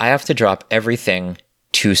means I have to drop everything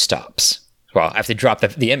 2 stops. Well, I have to drop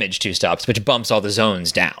the image 2 stops, which bumps all the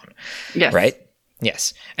zones down. Yes. Right?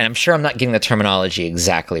 Yes. And I'm sure I'm not getting the terminology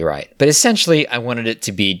exactly right. But essentially, I wanted it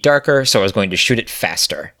to be darker, so I was going to shoot it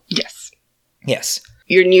faster. Yes. Yes.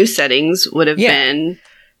 Your new settings would have been...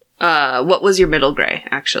 what was your middle gray,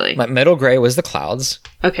 actually? My middle gray was the clouds.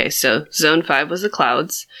 Okay, so zone 5 was the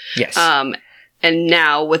clouds. Yes. And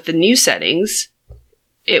now with the new settings,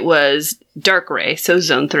 it was dark gray, so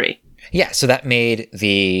zone 3. Yeah, so that made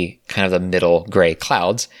the kind of the middle gray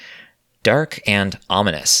clouds dark and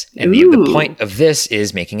ominous. And the point of this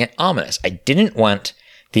is making it ominous. I didn't want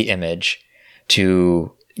the image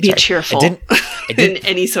to be cheerful I didn't, in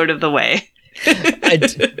any sort of the way.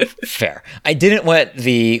 Fair. I didn't want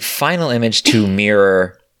the final image to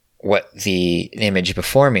mirror what the image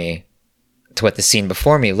before me, to what the scene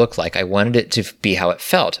before me looked like. I wanted it to be how it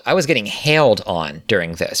felt. I was getting hailed on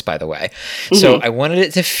during this, by the way. Mm-hmm. So I wanted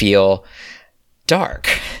it to feel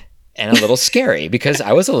dark and a little scary because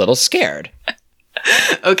I was a little scared.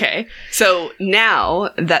 Okay. So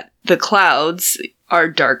now that the clouds are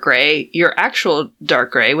dark gray, your actual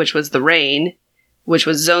dark gray, which was the rain, which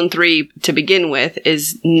was zone 3 to begin with,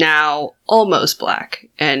 is now almost black,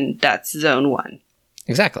 and that's zone 1.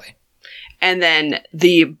 Exactly. And then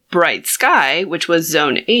the bright sky, which was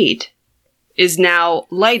zone 8, is now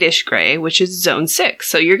lightish gray, which is zone 6.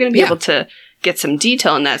 So you're going to be able to get some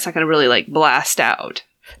detail in that. It's not going to really blast out.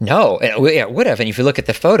 No, it would have. And if you look at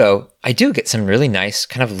the photo, I do get some really nice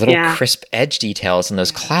kind of little crisp edge details in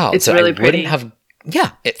those clouds. It's really pretty.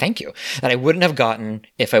 Yeah, thank you. That I wouldn't have gotten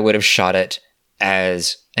if I would have shot it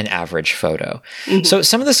as an average photo. Mhm. So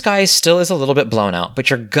some of the sky still is a little bit blown out, but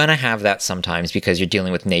you're gonna have that sometimes because you're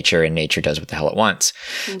dealing with nature and nature does what the hell it wants.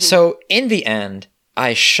 So in the end,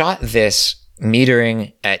 I shot this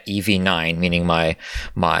metering at EV9, meaning my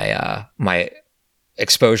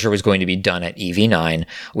exposure was going to be done at EV9,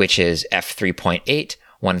 which is f3.8,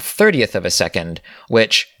 1/30th of a second,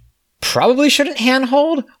 which probably shouldn't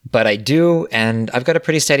handhold, but I do, and I've got a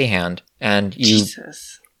pretty steady hand. And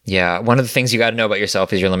Jesus. Yeah, one of the things you got to know about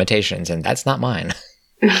yourself is your limitations, and that's not mine.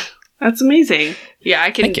 That's amazing. Yeah,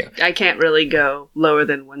 Thank you. I can't really go lower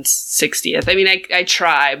than 1/60th. I mean, I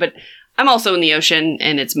try, but I'm also in the ocean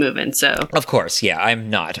and it's moving, so. Of course, yeah, I'm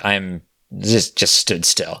not. I'm just stood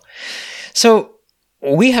still. So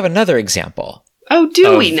we have another example. Oh,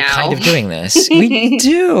 do we now? Kind of doing this. We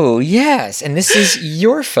do, yes. And this is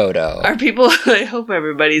your photo. Are people, I hope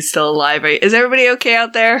everybody's still alive. Is everybody okay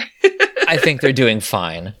out there? I think they're doing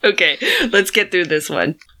fine. Okay, let's get through this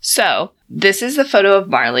one. So, this is the photo of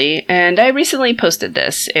Marley, and I recently posted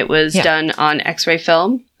this. It was done on X-ray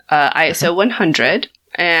film, ISO 100,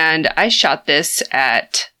 and I shot this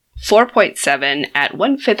at 4.7 at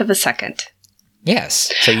 1/5 of a second.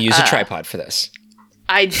 Yes. So you use a tripod for this.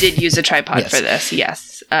 I did use a tripod for this,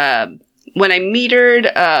 yes. When I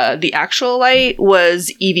metered, the actual light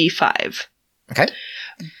was EV5. Okay.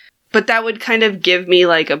 But that would kind of give me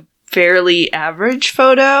like a fairly average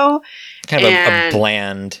photo. Kind of a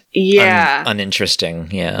bland, uninteresting,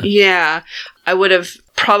 yeah. Yeah. I would have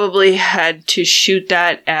probably had to shoot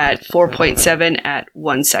that at 4.7 at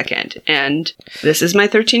 1 second. And this is my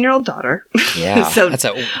 13-year-old daughter. Yeah. So,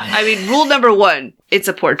 I mean, rule number 1, it's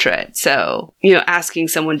a portrait. So, asking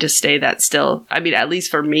someone to stay that still, I mean, at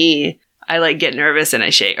least for me, I like get nervous and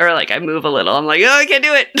I shake, or like I move a little. I'm like, oh, I can't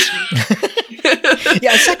do it.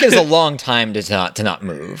 Yeah, a second is a long time to not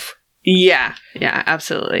move. Yeah,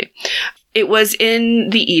 absolutely. It was in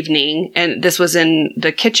the evening, and this was in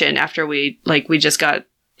the kitchen after we just got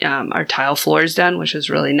our tile floors done, which was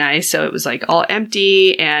really nice. So it was like all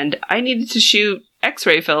empty, and I needed to shoot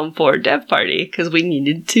X-ray film for Dev Party because we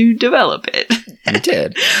needed to develop it. You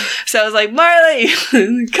did. So I was like, Marley,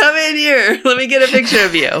 come in here. Let me get a picture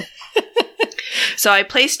of you. So I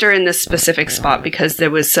placed her in this specific spot because there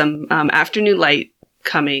was some afternoon light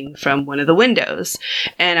coming from one of the windows.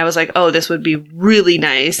 And I was like, oh, this would be really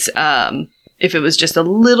nice if it was just a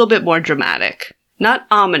little bit more dramatic. Not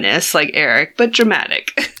ominous like Eric, but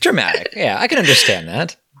dramatic. Dramatic. Yeah, I can understand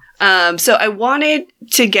that. So I wanted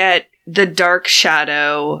to get the dark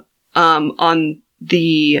shadow on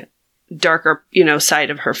the darker, side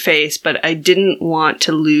of her face, but I didn't want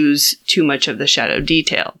to lose too much of the shadow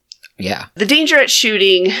detail. Yeah. The danger at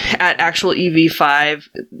shooting at actual EV5,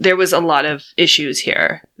 there was a lot of issues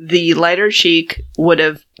here. The lighter cheek would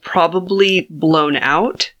have probably blown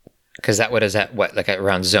out. Because that was at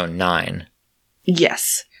around zone 9?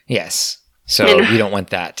 Yes. Yes. So you don't want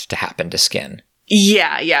that to happen to skin.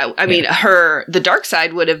 Yeah. I mean, the dark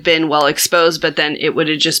side would have been well exposed, but then it would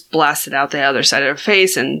have just blasted out the other side of her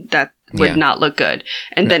face, and that would not look good.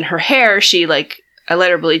 And then her hair, I let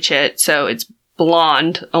her bleach it, so it's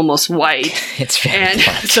blonde, almost white. It's very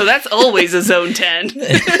blonde. So that's always a zone 10.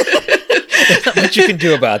 There's not much you can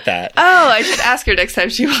do about that. Oh, I should ask her next time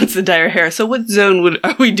she wants to dye her hair. So what zone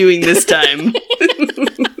are we doing this time?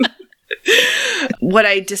 What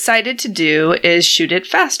I decided to do is shoot it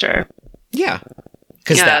faster. Yeah,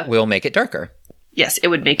 because that will make it darker. Yes, it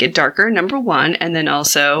would make it darker, number 1. And then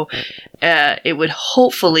also it would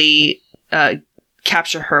hopefully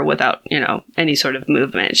capture her without, any sort of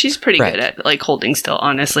movement. She's pretty good at holding still,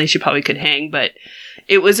 honestly. She probably could hang, but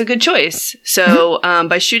it was a good choice. So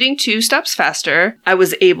by shooting 2 steps faster, I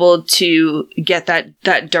was able to get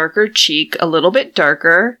that darker cheek a little bit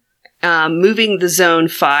darker, moving the zone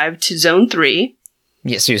 5 to zone 3.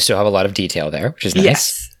 Yeah, so you still have a lot of detail there, which is nice.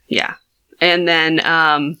 Yes, yeah. And then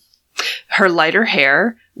her lighter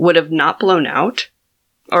hair would have not blown out.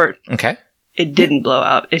 Or okay. It didn't blow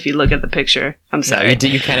out if you look at the picture. I'm sorry. No,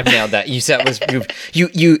 you kind of nailed that. You said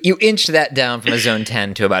you inched that down from a zone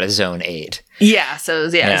 10 to about a zone 8. Yeah, so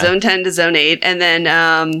zone 10 to zone 8. And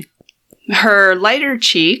then her lighter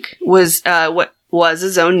cheek was what was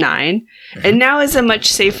a zone 9, and now is a much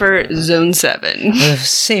safer zone 7.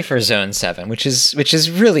 Safer zone 7, which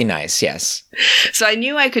is really nice, yes. So I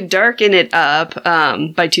knew I could darken it up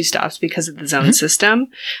by 2 stops because of the zone system.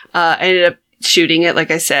 I ended up shooting it,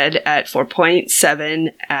 like I said, at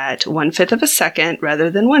 4.7 at 1/5 of a second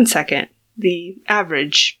rather than 1 second, the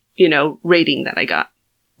average, rating that I got.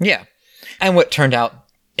 Yeah. And what turned out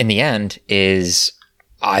in the end is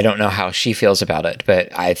I don't know how she feels about it, but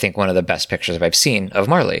I think one of the best pictures I've seen of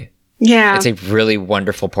Marley. Yeah. It's a really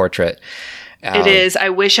wonderful portrait. It is. I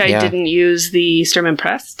wish I yeah. didn't use the Sturm &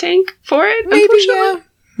 Press tank for it. Maybe, yeah.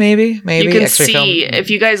 Maybe. You can X-ray see, film.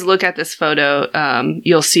 if you guys look at this photo,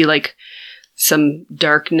 you'll see like some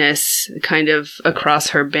darkness kind of across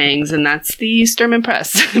her bangs, and that's the Sturm &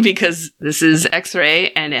 Press because this is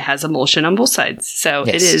X-ray and it has emulsion on both sides. So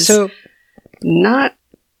Yes. it is So- not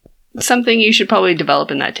something you should probably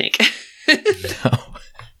develop in that tank.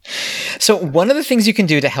 So one of the things you can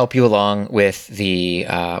do to help you along with the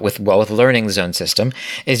with learning the zone system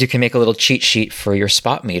is you can make a little cheat sheet for your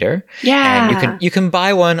spot meter. Yeah. And you can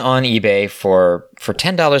buy one on eBay for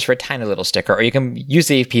 $10 for a tiny little sticker, or you can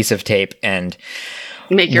use a piece of tape and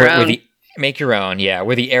Make your own. Make your own, yeah.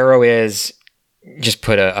 Where the arrow is, just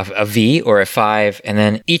put a V or a 5, and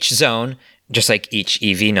then each zone, just like each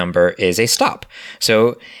EV number, is a stop.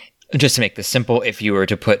 So just to make this simple, if you were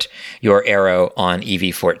to put your arrow on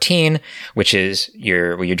EV14, which is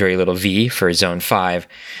your dirty little V for zone 5,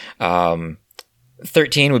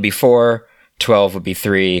 13 would be 4, 12 would be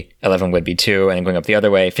 3, 11 would be 2, and then going up the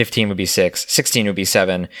other way, 15 would be 6, 16 would be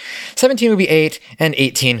 7, 17 would be 8, and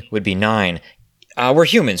 18 would be 9. We're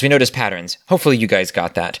humans. We notice patterns. Hopefully you guys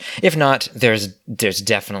got that. If not, there's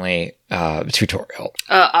definitely a tutorial.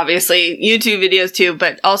 Obviously, YouTube videos too,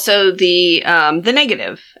 but also the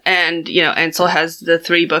negative. And, Ansel has the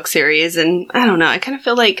 3-book series, and I don't know, I kind of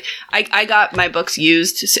feel like I got my books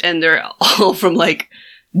used, and they're all from, like,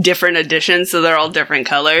 different editions, so they're all different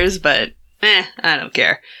colors, but, I don't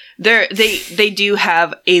care. They do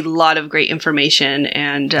have a lot of great information,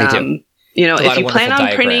 and, if you plan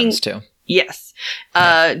on printing... Too. Yes.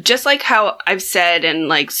 Just like how I've said in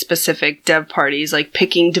like specific dev parties, like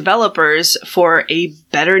picking developers for a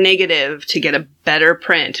better negative to get a better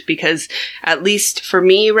print, because at least for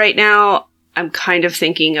me right now, I'm kind of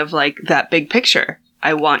thinking of like that big picture.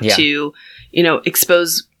 I want to,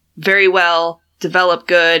 expose very well, develop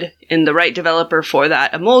good in the right developer for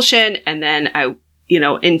that emulsion. And then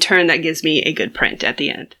in turn, that gives me a good print at the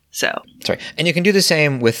end. So. Sorry. And you can do the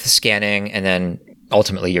same with scanning and then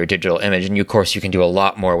ultimately your digital image. And of course, you can do a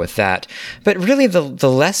lot more with that. But really, the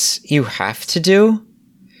less you have to do,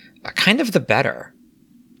 kind of the better.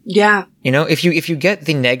 Yeah. If you get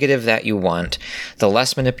the negative that you want, the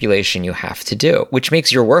less manipulation you have to do, which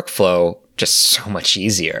makes your workflow just so much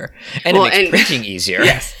easier. And it makes printing easier.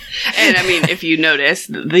 Yes. And I mean, if you notice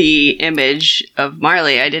the image of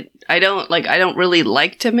Marley, I don't really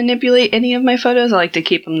like to manipulate any of my photos. I like to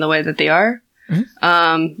keep them the way that they are.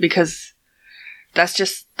 Mm-hmm. Because that's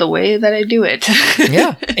just the way that I do it.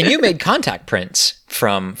 Yeah. And you made contact prints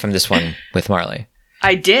from this one with Marley.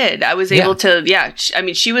 I did. I was able to,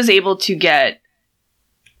 she was able to get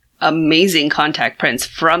amazing contact prints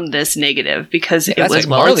from this negative because it was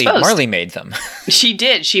well exposed. Marley made them. She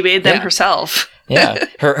did. She made them herself. Yeah.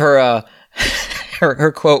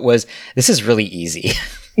 Her quote was, "This is really easy."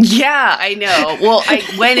 Yeah, I know. Well, I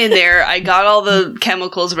went in there, I got all the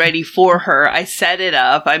chemicals ready for her. I set it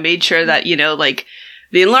up. I made sure that,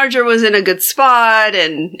 the enlarger was in a good spot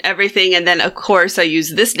and everything. And then, of course, I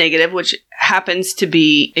used this negative, which happens to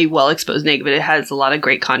be a well-exposed negative. It has a lot of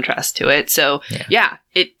great contrast to it. So,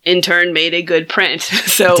 it in turn made a good print.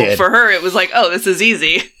 So for her, it was like, oh, this is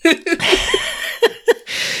easy.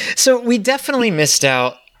 So we definitely missed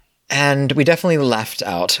out. And we definitely left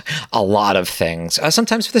out a lot of things,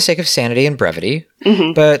 sometimes for the sake of sanity and brevity,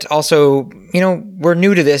 but also, we're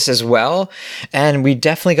new to this as well. And we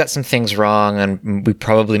definitely got some things wrong, and we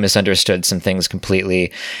probably misunderstood some things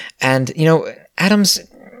completely. And, Adams,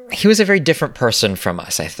 he was a very different person from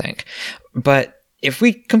us, I think. But if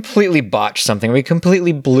we completely botched something, we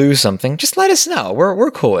completely blew something, just let us know. We're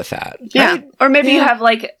cool with that. Yeah. Right? Or maybe you have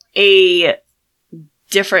like a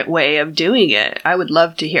different way of doing it. I would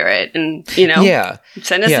love to hear it. And,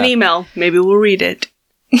 send us an email. Maybe we'll read it.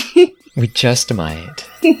 We just might.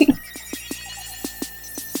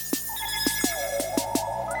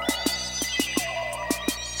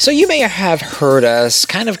 So you may have heard us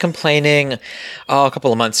kind of complaining a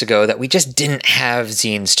couple of months ago that we just didn't have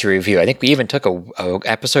zines to review. I think we even took a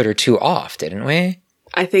episode or two off, didn't we?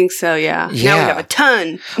 I think so, yeah. Now we have a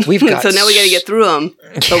ton. We've got so now we got to get through them.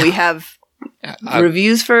 But we have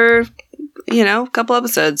reviews for, a couple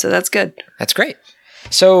episodes, so that's good. That's great.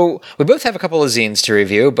 So we both have a couple of zines to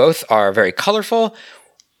review. Both are very colorful.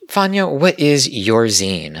 Vanya, what is your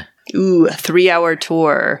zine? Ooh, a 3-hour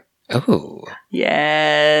tour. Ooh.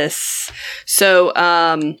 Yes. So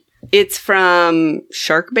it's from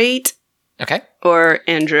Sharkbait. Okay. Or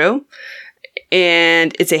Andrew.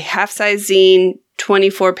 And it's a half-size zine,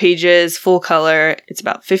 24 pages, full color. It's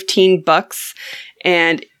about $15.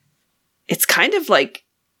 And it's kind of like,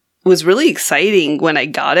 was really exciting when I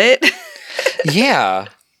got it. Yeah.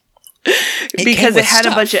 Because it had a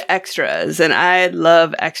bunch of extras, and I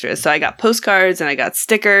love extras. So I got postcards and I got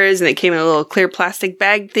stickers, and it came in a little clear plastic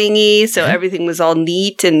bag thingy. So everything was all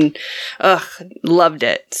neat, and loved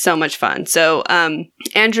it. So much fun. So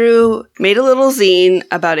Andrew made a little zine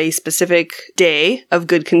about a specific day of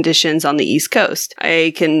good conditions on the East Coast.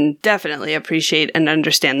 I can definitely appreciate and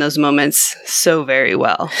understand those moments so very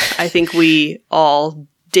well. I think we all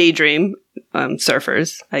daydream,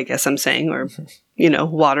 surfers, I guess I'm saying, or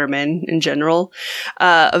watermen in general,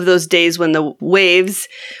 of those days when the waves,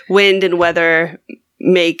 wind, and weather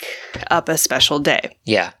make up a special day.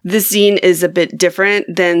 Yeah. This zine is a bit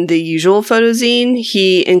different than the usual photo zine.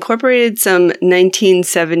 He incorporated some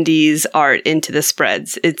 1970s art into the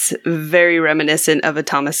spreads. It's very reminiscent of a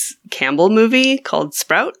Thomas Campbell movie called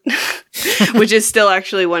Sprout, which is still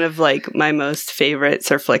actually one of my most favorite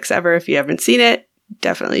surf flicks ever. If you haven't seen it,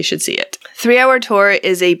 definitely should see it. 3 Hour Tour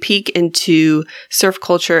is a peek into surf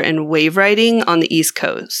culture and wave riding on the East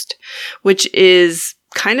Coast, which is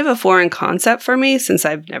kind of a foreign concept for me since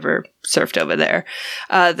I've never surfed over there.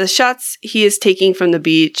 The shots he is taking from the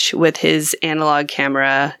beach with his analog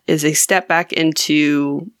camera is a step back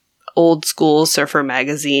into old school surfer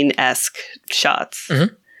magazine-esque shots.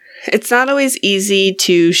 Mm-hmm. It's not always easy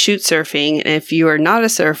to shoot surfing, and if you are not a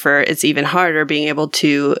surfer, it's even harder being able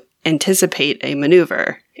to anticipate a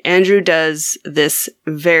maneuver. Andrew does this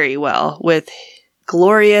very well with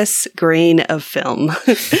glorious grain of film.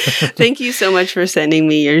 Thank you so much for sending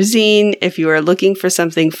me your zine. If you are looking for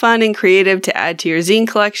something fun and creative to add to your zine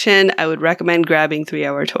collection, I would recommend grabbing 3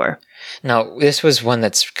 Hour Tour. Now, this was one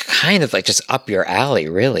that's kind of just up your alley,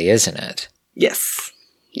 really, isn't it? Yes.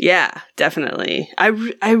 Yeah, definitely. I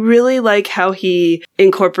really like how he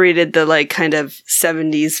incorporated the kind of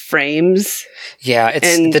 70s frames. Yeah,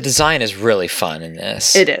 the design is really fun in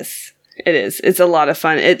this. It is. It's a lot of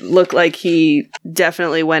fun. It looked like he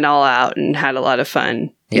definitely went all out and had a lot of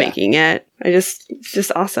fun making it. It's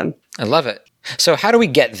just awesome. I love it. So how do we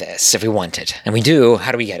get this if we want it? And we do.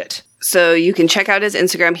 How do we get it? So you can check out his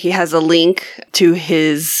Instagram. He has a link to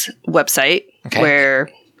his website where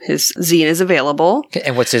his zine is available. Okay,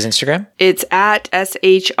 and what's his Instagram? It's at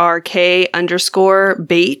 @SHRK_bait,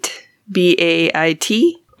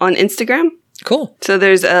 BAIT, on Instagram. Cool. So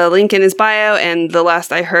there's a link in his bio, and the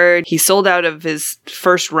last I heard, he sold out of his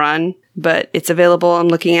first run, but it's available. I'm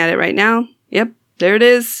looking at it right now. Yep, there it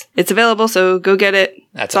is. It's available, so go get it.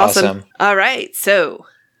 That's awesome. All right, so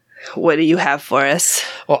what do you have for us?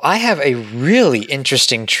 Well, I have a really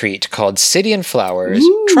interesting treat called City and Flowers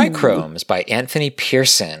Trichromes by Anthony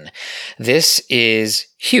Pearson. This is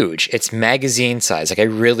huge. It's magazine size, like a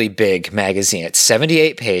really big magazine. It's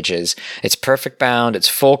 78 pages. It's perfect bound. It's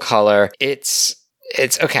full color. It's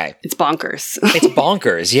okay. It's bonkers. It's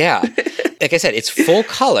bonkers, yeah. Like I said, it's full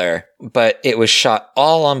color, but it was shot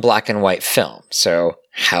all on black and white film. So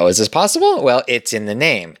how is this possible? Well, it's in the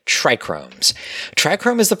name, trichromes.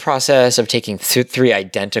 Trichrome is the process of taking three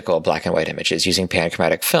identical black and white images using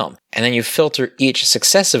panchromatic film, and then you filter each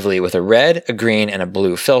successively with a red, a green, and a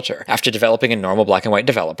blue filter. After developing a normal black and white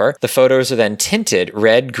developer, the photos are then tinted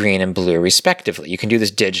red, green, and blue respectively. You can do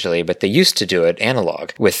this digitally, but they used to do it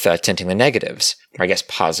analog with tinting the negatives, or I guess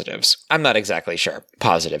positives. I'm not exactly sure.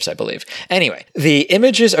 Positives, I believe. Anyway, the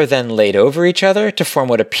images are then laid over each other to form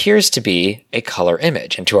what appears to be a color image.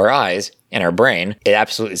 And to our eyes, in our brain, it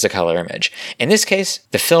absolutely is a color image. In this case,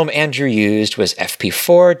 the film Andrew used was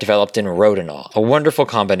FP4, developed in Rodinal, a wonderful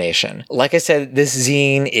combination. Like I said, this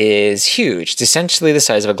zine is huge. It's essentially the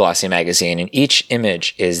size of a glossy magazine, and each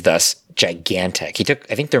image is thus gigantic. He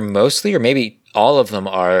took, I think they're mostly, or maybe all of them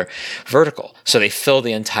are vertical, so they fill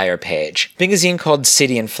the entire page. Being a zine called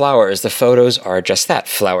City and Flowers, the photos are just that,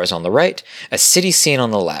 flowers on the right, a city scene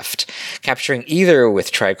on the left. Capturing either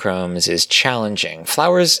with trichromes is challenging.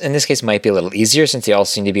 Flowers, in this case, might be a little easier since they all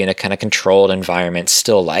seem to be in a kind of controlled environment,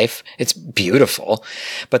 still life. It's beautiful.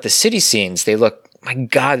 But the city scenes, they look, my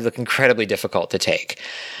God, they look incredibly difficult to take.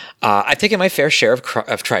 I've taken my fair share of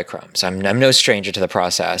trichromes. I'm no stranger to the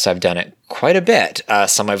process. I've done it quite a bit.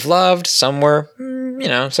 Some I've loved, some were,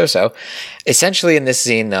 so-so. Essentially in this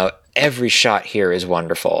zine, though, every shot here is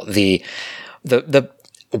wonderful. The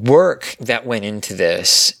work that went into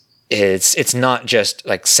this, it's not just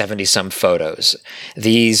like 70-some photos.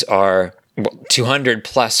 These are 200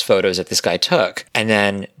 plus photos that this guy took, and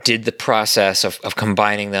then did the process of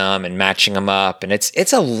combining them and matching them up. And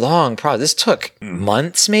it's a long process. This took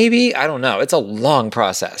months, maybe. I don't know. It's a long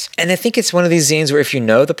process. And I think it's one of these zines where if you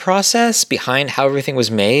know the process behind how everything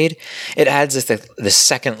was made, it adds the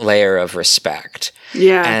second layer of respect.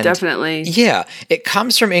 Yeah, And definitely. Yeah, it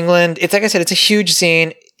comes from England. It's like I said, it's a huge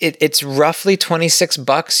zine. It's roughly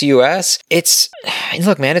 $26 US.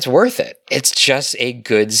 Look, man, it's worth it. It's just a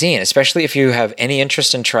good zine, especially if you have any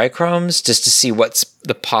interest in trichromes, just to see what's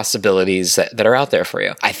the possibilities that are out there for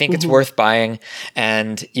you. I think it's worth buying,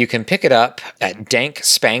 and you can pick it up at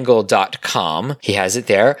dankspangle.com. He has it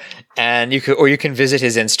there. And you can visit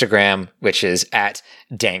his Instagram, which is at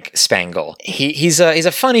dankspangle. He's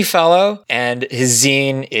a funny fellow, and his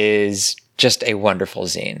zine is just a wonderful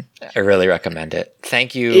zine. I really recommend it.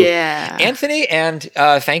 Thank you, Anthony, and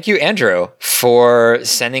thank you, Andrew, for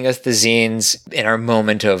sending us the zines in our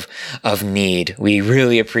moment of need. We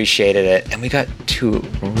really appreciated it, and we got 2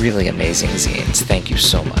 really amazing zines. Thank you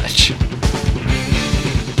so much.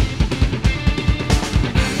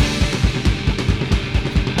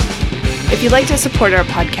 If you'd like to support our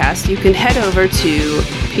podcast, you can head over to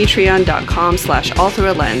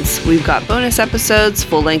patreon.com/allthroughalens. We've got bonus episodes,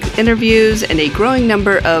 full-length interviews, and a growing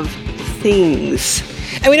number of things.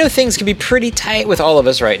 And we know things can be pretty tight with all of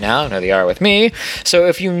us right now. I know they are with me. So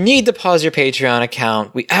if you need to pause your Patreon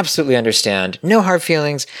account, we absolutely understand. No hard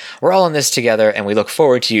feelings. We're all in this together, and we look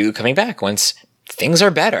forward to you coming back once things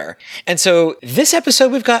are better. And so this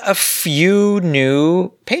episode, we've got a few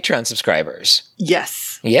new Patreon subscribers.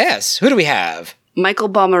 Yes. Yes. Who do we have? Michael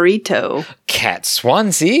Bomarito. Kat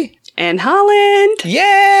Swansea. And Holland.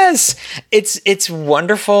 Yes. It's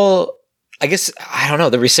wonderful. I guess, I don't know,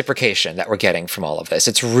 the reciprocation that we're getting from all of this.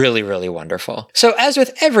 It's really, really wonderful. So as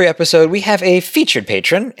with every episode, we have a featured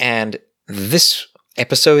patron, and this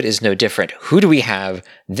episode is no different. Who do we have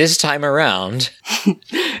this time around?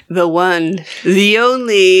 The one, the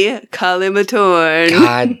only, Colin Matorn.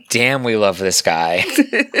 God damn, we love this guy.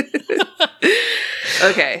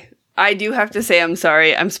 Okay. I do have to say I'm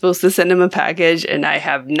sorry. I'm supposed to send him a package, and I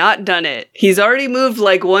have not done it. He's already moved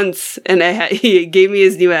like once, and he gave me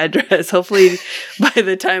his new address. Hopefully, by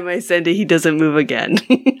the time I send it, he doesn't move again.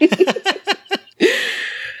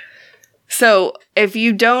 So, if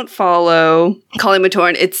you don't follow Colin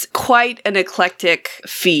Matorn, it's quite an eclectic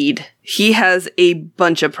feed. He has a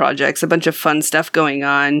bunch of projects, a bunch of fun stuff going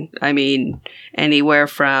on. I mean, anywhere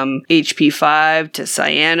from HP5 to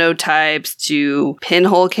cyanotypes to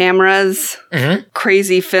pinhole cameras,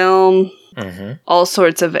 crazy film, all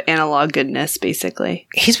sorts of analog goodness, basically.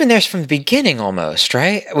 He's been there from the beginning almost,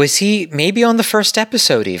 right? Was he maybe on the first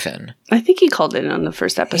episode even? I think he called in on the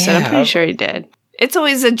first episode. I'm pretty sure he did. It's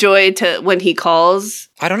always a joy when he calls.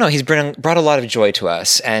 I don't know. He's brought a lot of joy to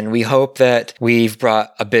us, and we hope that we've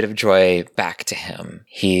brought a bit of joy back to him.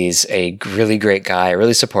 He's a really great guy, a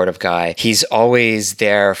really supportive guy. He's always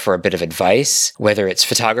there for a bit of advice, whether it's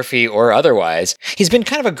photography or otherwise. He's been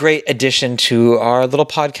kind of a great addition to our little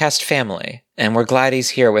podcast family, and we're glad he's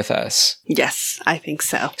here with us. Yes, I think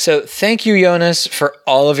so. So thank you, Jonas, for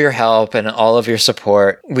all of your help and all of your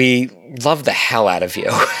support. We love the hell out of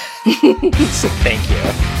you. So thank you.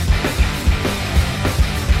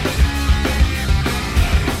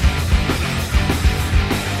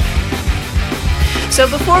 So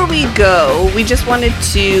before we go, we just wanted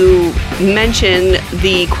to mention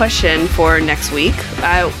the question for next week.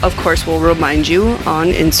 I, of course, will remind you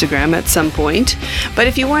on Instagram at some point. But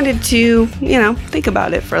if you wanted to, think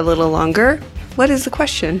about it for a little longer, what is the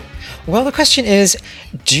question? Well, the question is,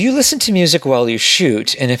 do you listen to music while you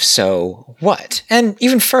shoot? And if so, what? And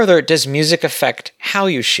even further, does music affect how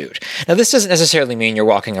you shoot? Now, this doesn't necessarily mean you're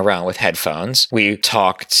walking around with headphones. We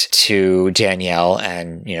talked to Danielle,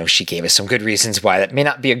 and, she gave us some good reasons why that may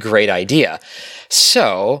not be a great idea.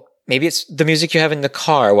 So maybe it's the music you have in the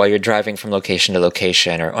car while you're driving from location to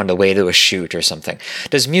location or on the way to a shoot or something.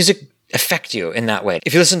 Does music affect you in that way?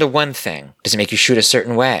 If you listen to one thing, does it make you shoot a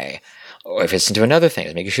certain way? Or if you listen to another thing,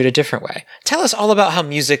 does it make you shoot a different way? Tell us all about how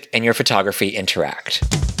music and your photography interact.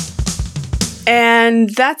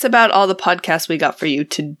 And that's about all the podcasts we got for you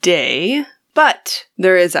today. But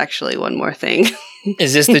there is actually one more thing.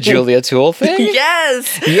 Is this the Julia Toole thing?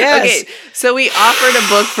 Yes! Yes! Okay, so we offered a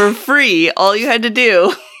book for free. All you had to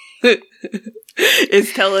do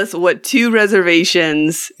is tell us what 2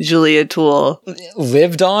 reservations Julia Toole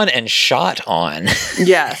lived on and shot on.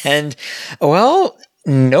 Yes. And, well,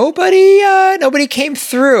 nobody came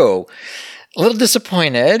through. A little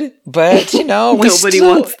disappointed, but Nobody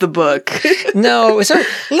wants the book. No, so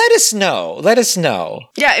let us know. Let us know.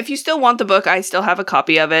 Yeah, if you still want the book, I still have a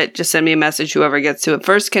copy of it. Just send me a message. Whoever gets to it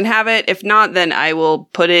first can have it. If not, then I will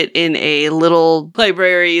put it in a little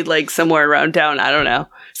library, like somewhere around town. I don't know.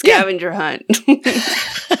 Scavenger hunt.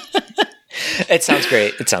 It sounds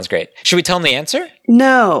great. It sounds great. Should we tell them the answer?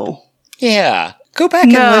 No. Yeah. Go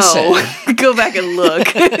back and listen. Go back and look.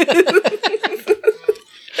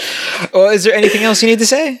 Well, is there anything else you need to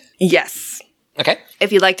say? Yes. Okay.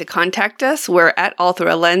 If you'd like to contact us, we're at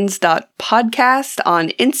allthroughlens.podcast on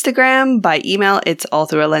Instagram. By email, it's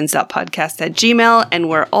allthroughlens.podcast@gmail.com, and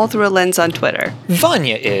we're allthroughlens on Twitter.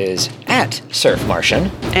 Vanya is at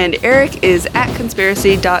surfmartian. And Eric is at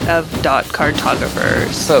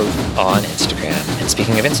conspiracy.of.cartographers. Both on Instagram. And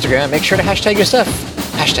speaking of Instagram, make sure to hashtag your stuff.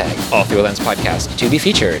 Hashtag allthroughlens podcast to be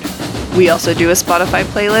featured. We also do a Spotify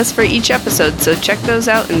playlist for each episode, so check those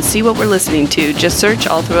out and see what we're listening to. Just search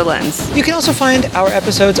All Through a Lens. You can also find our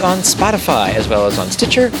episodes on Spotify, as well as on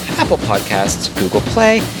Stitcher, Apple Podcasts, Google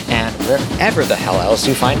Play, and wherever the hell else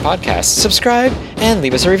you find podcasts. Subscribe and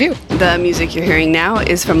leave us a review. The music you're hearing now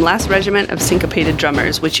is from Last Regiment of Syncopated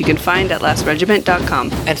Drummers, which you can find at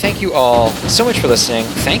lastregiment.com. And thank you all so much for listening.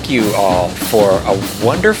 Thank you all for a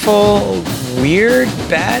wonderful, weird,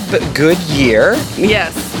 bad, but good year.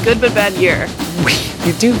 Yes, good but bad year.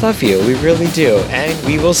 We do love you. We really do. And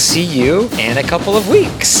we will see you in a couple of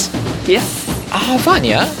weeks. Yes.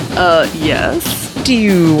 Vanya? Yes. Do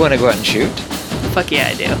you want to go out and shoot? Fuck yeah,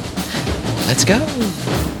 I do. Let's go.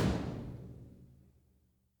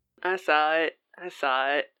 I saw it.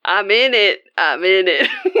 I'm in it.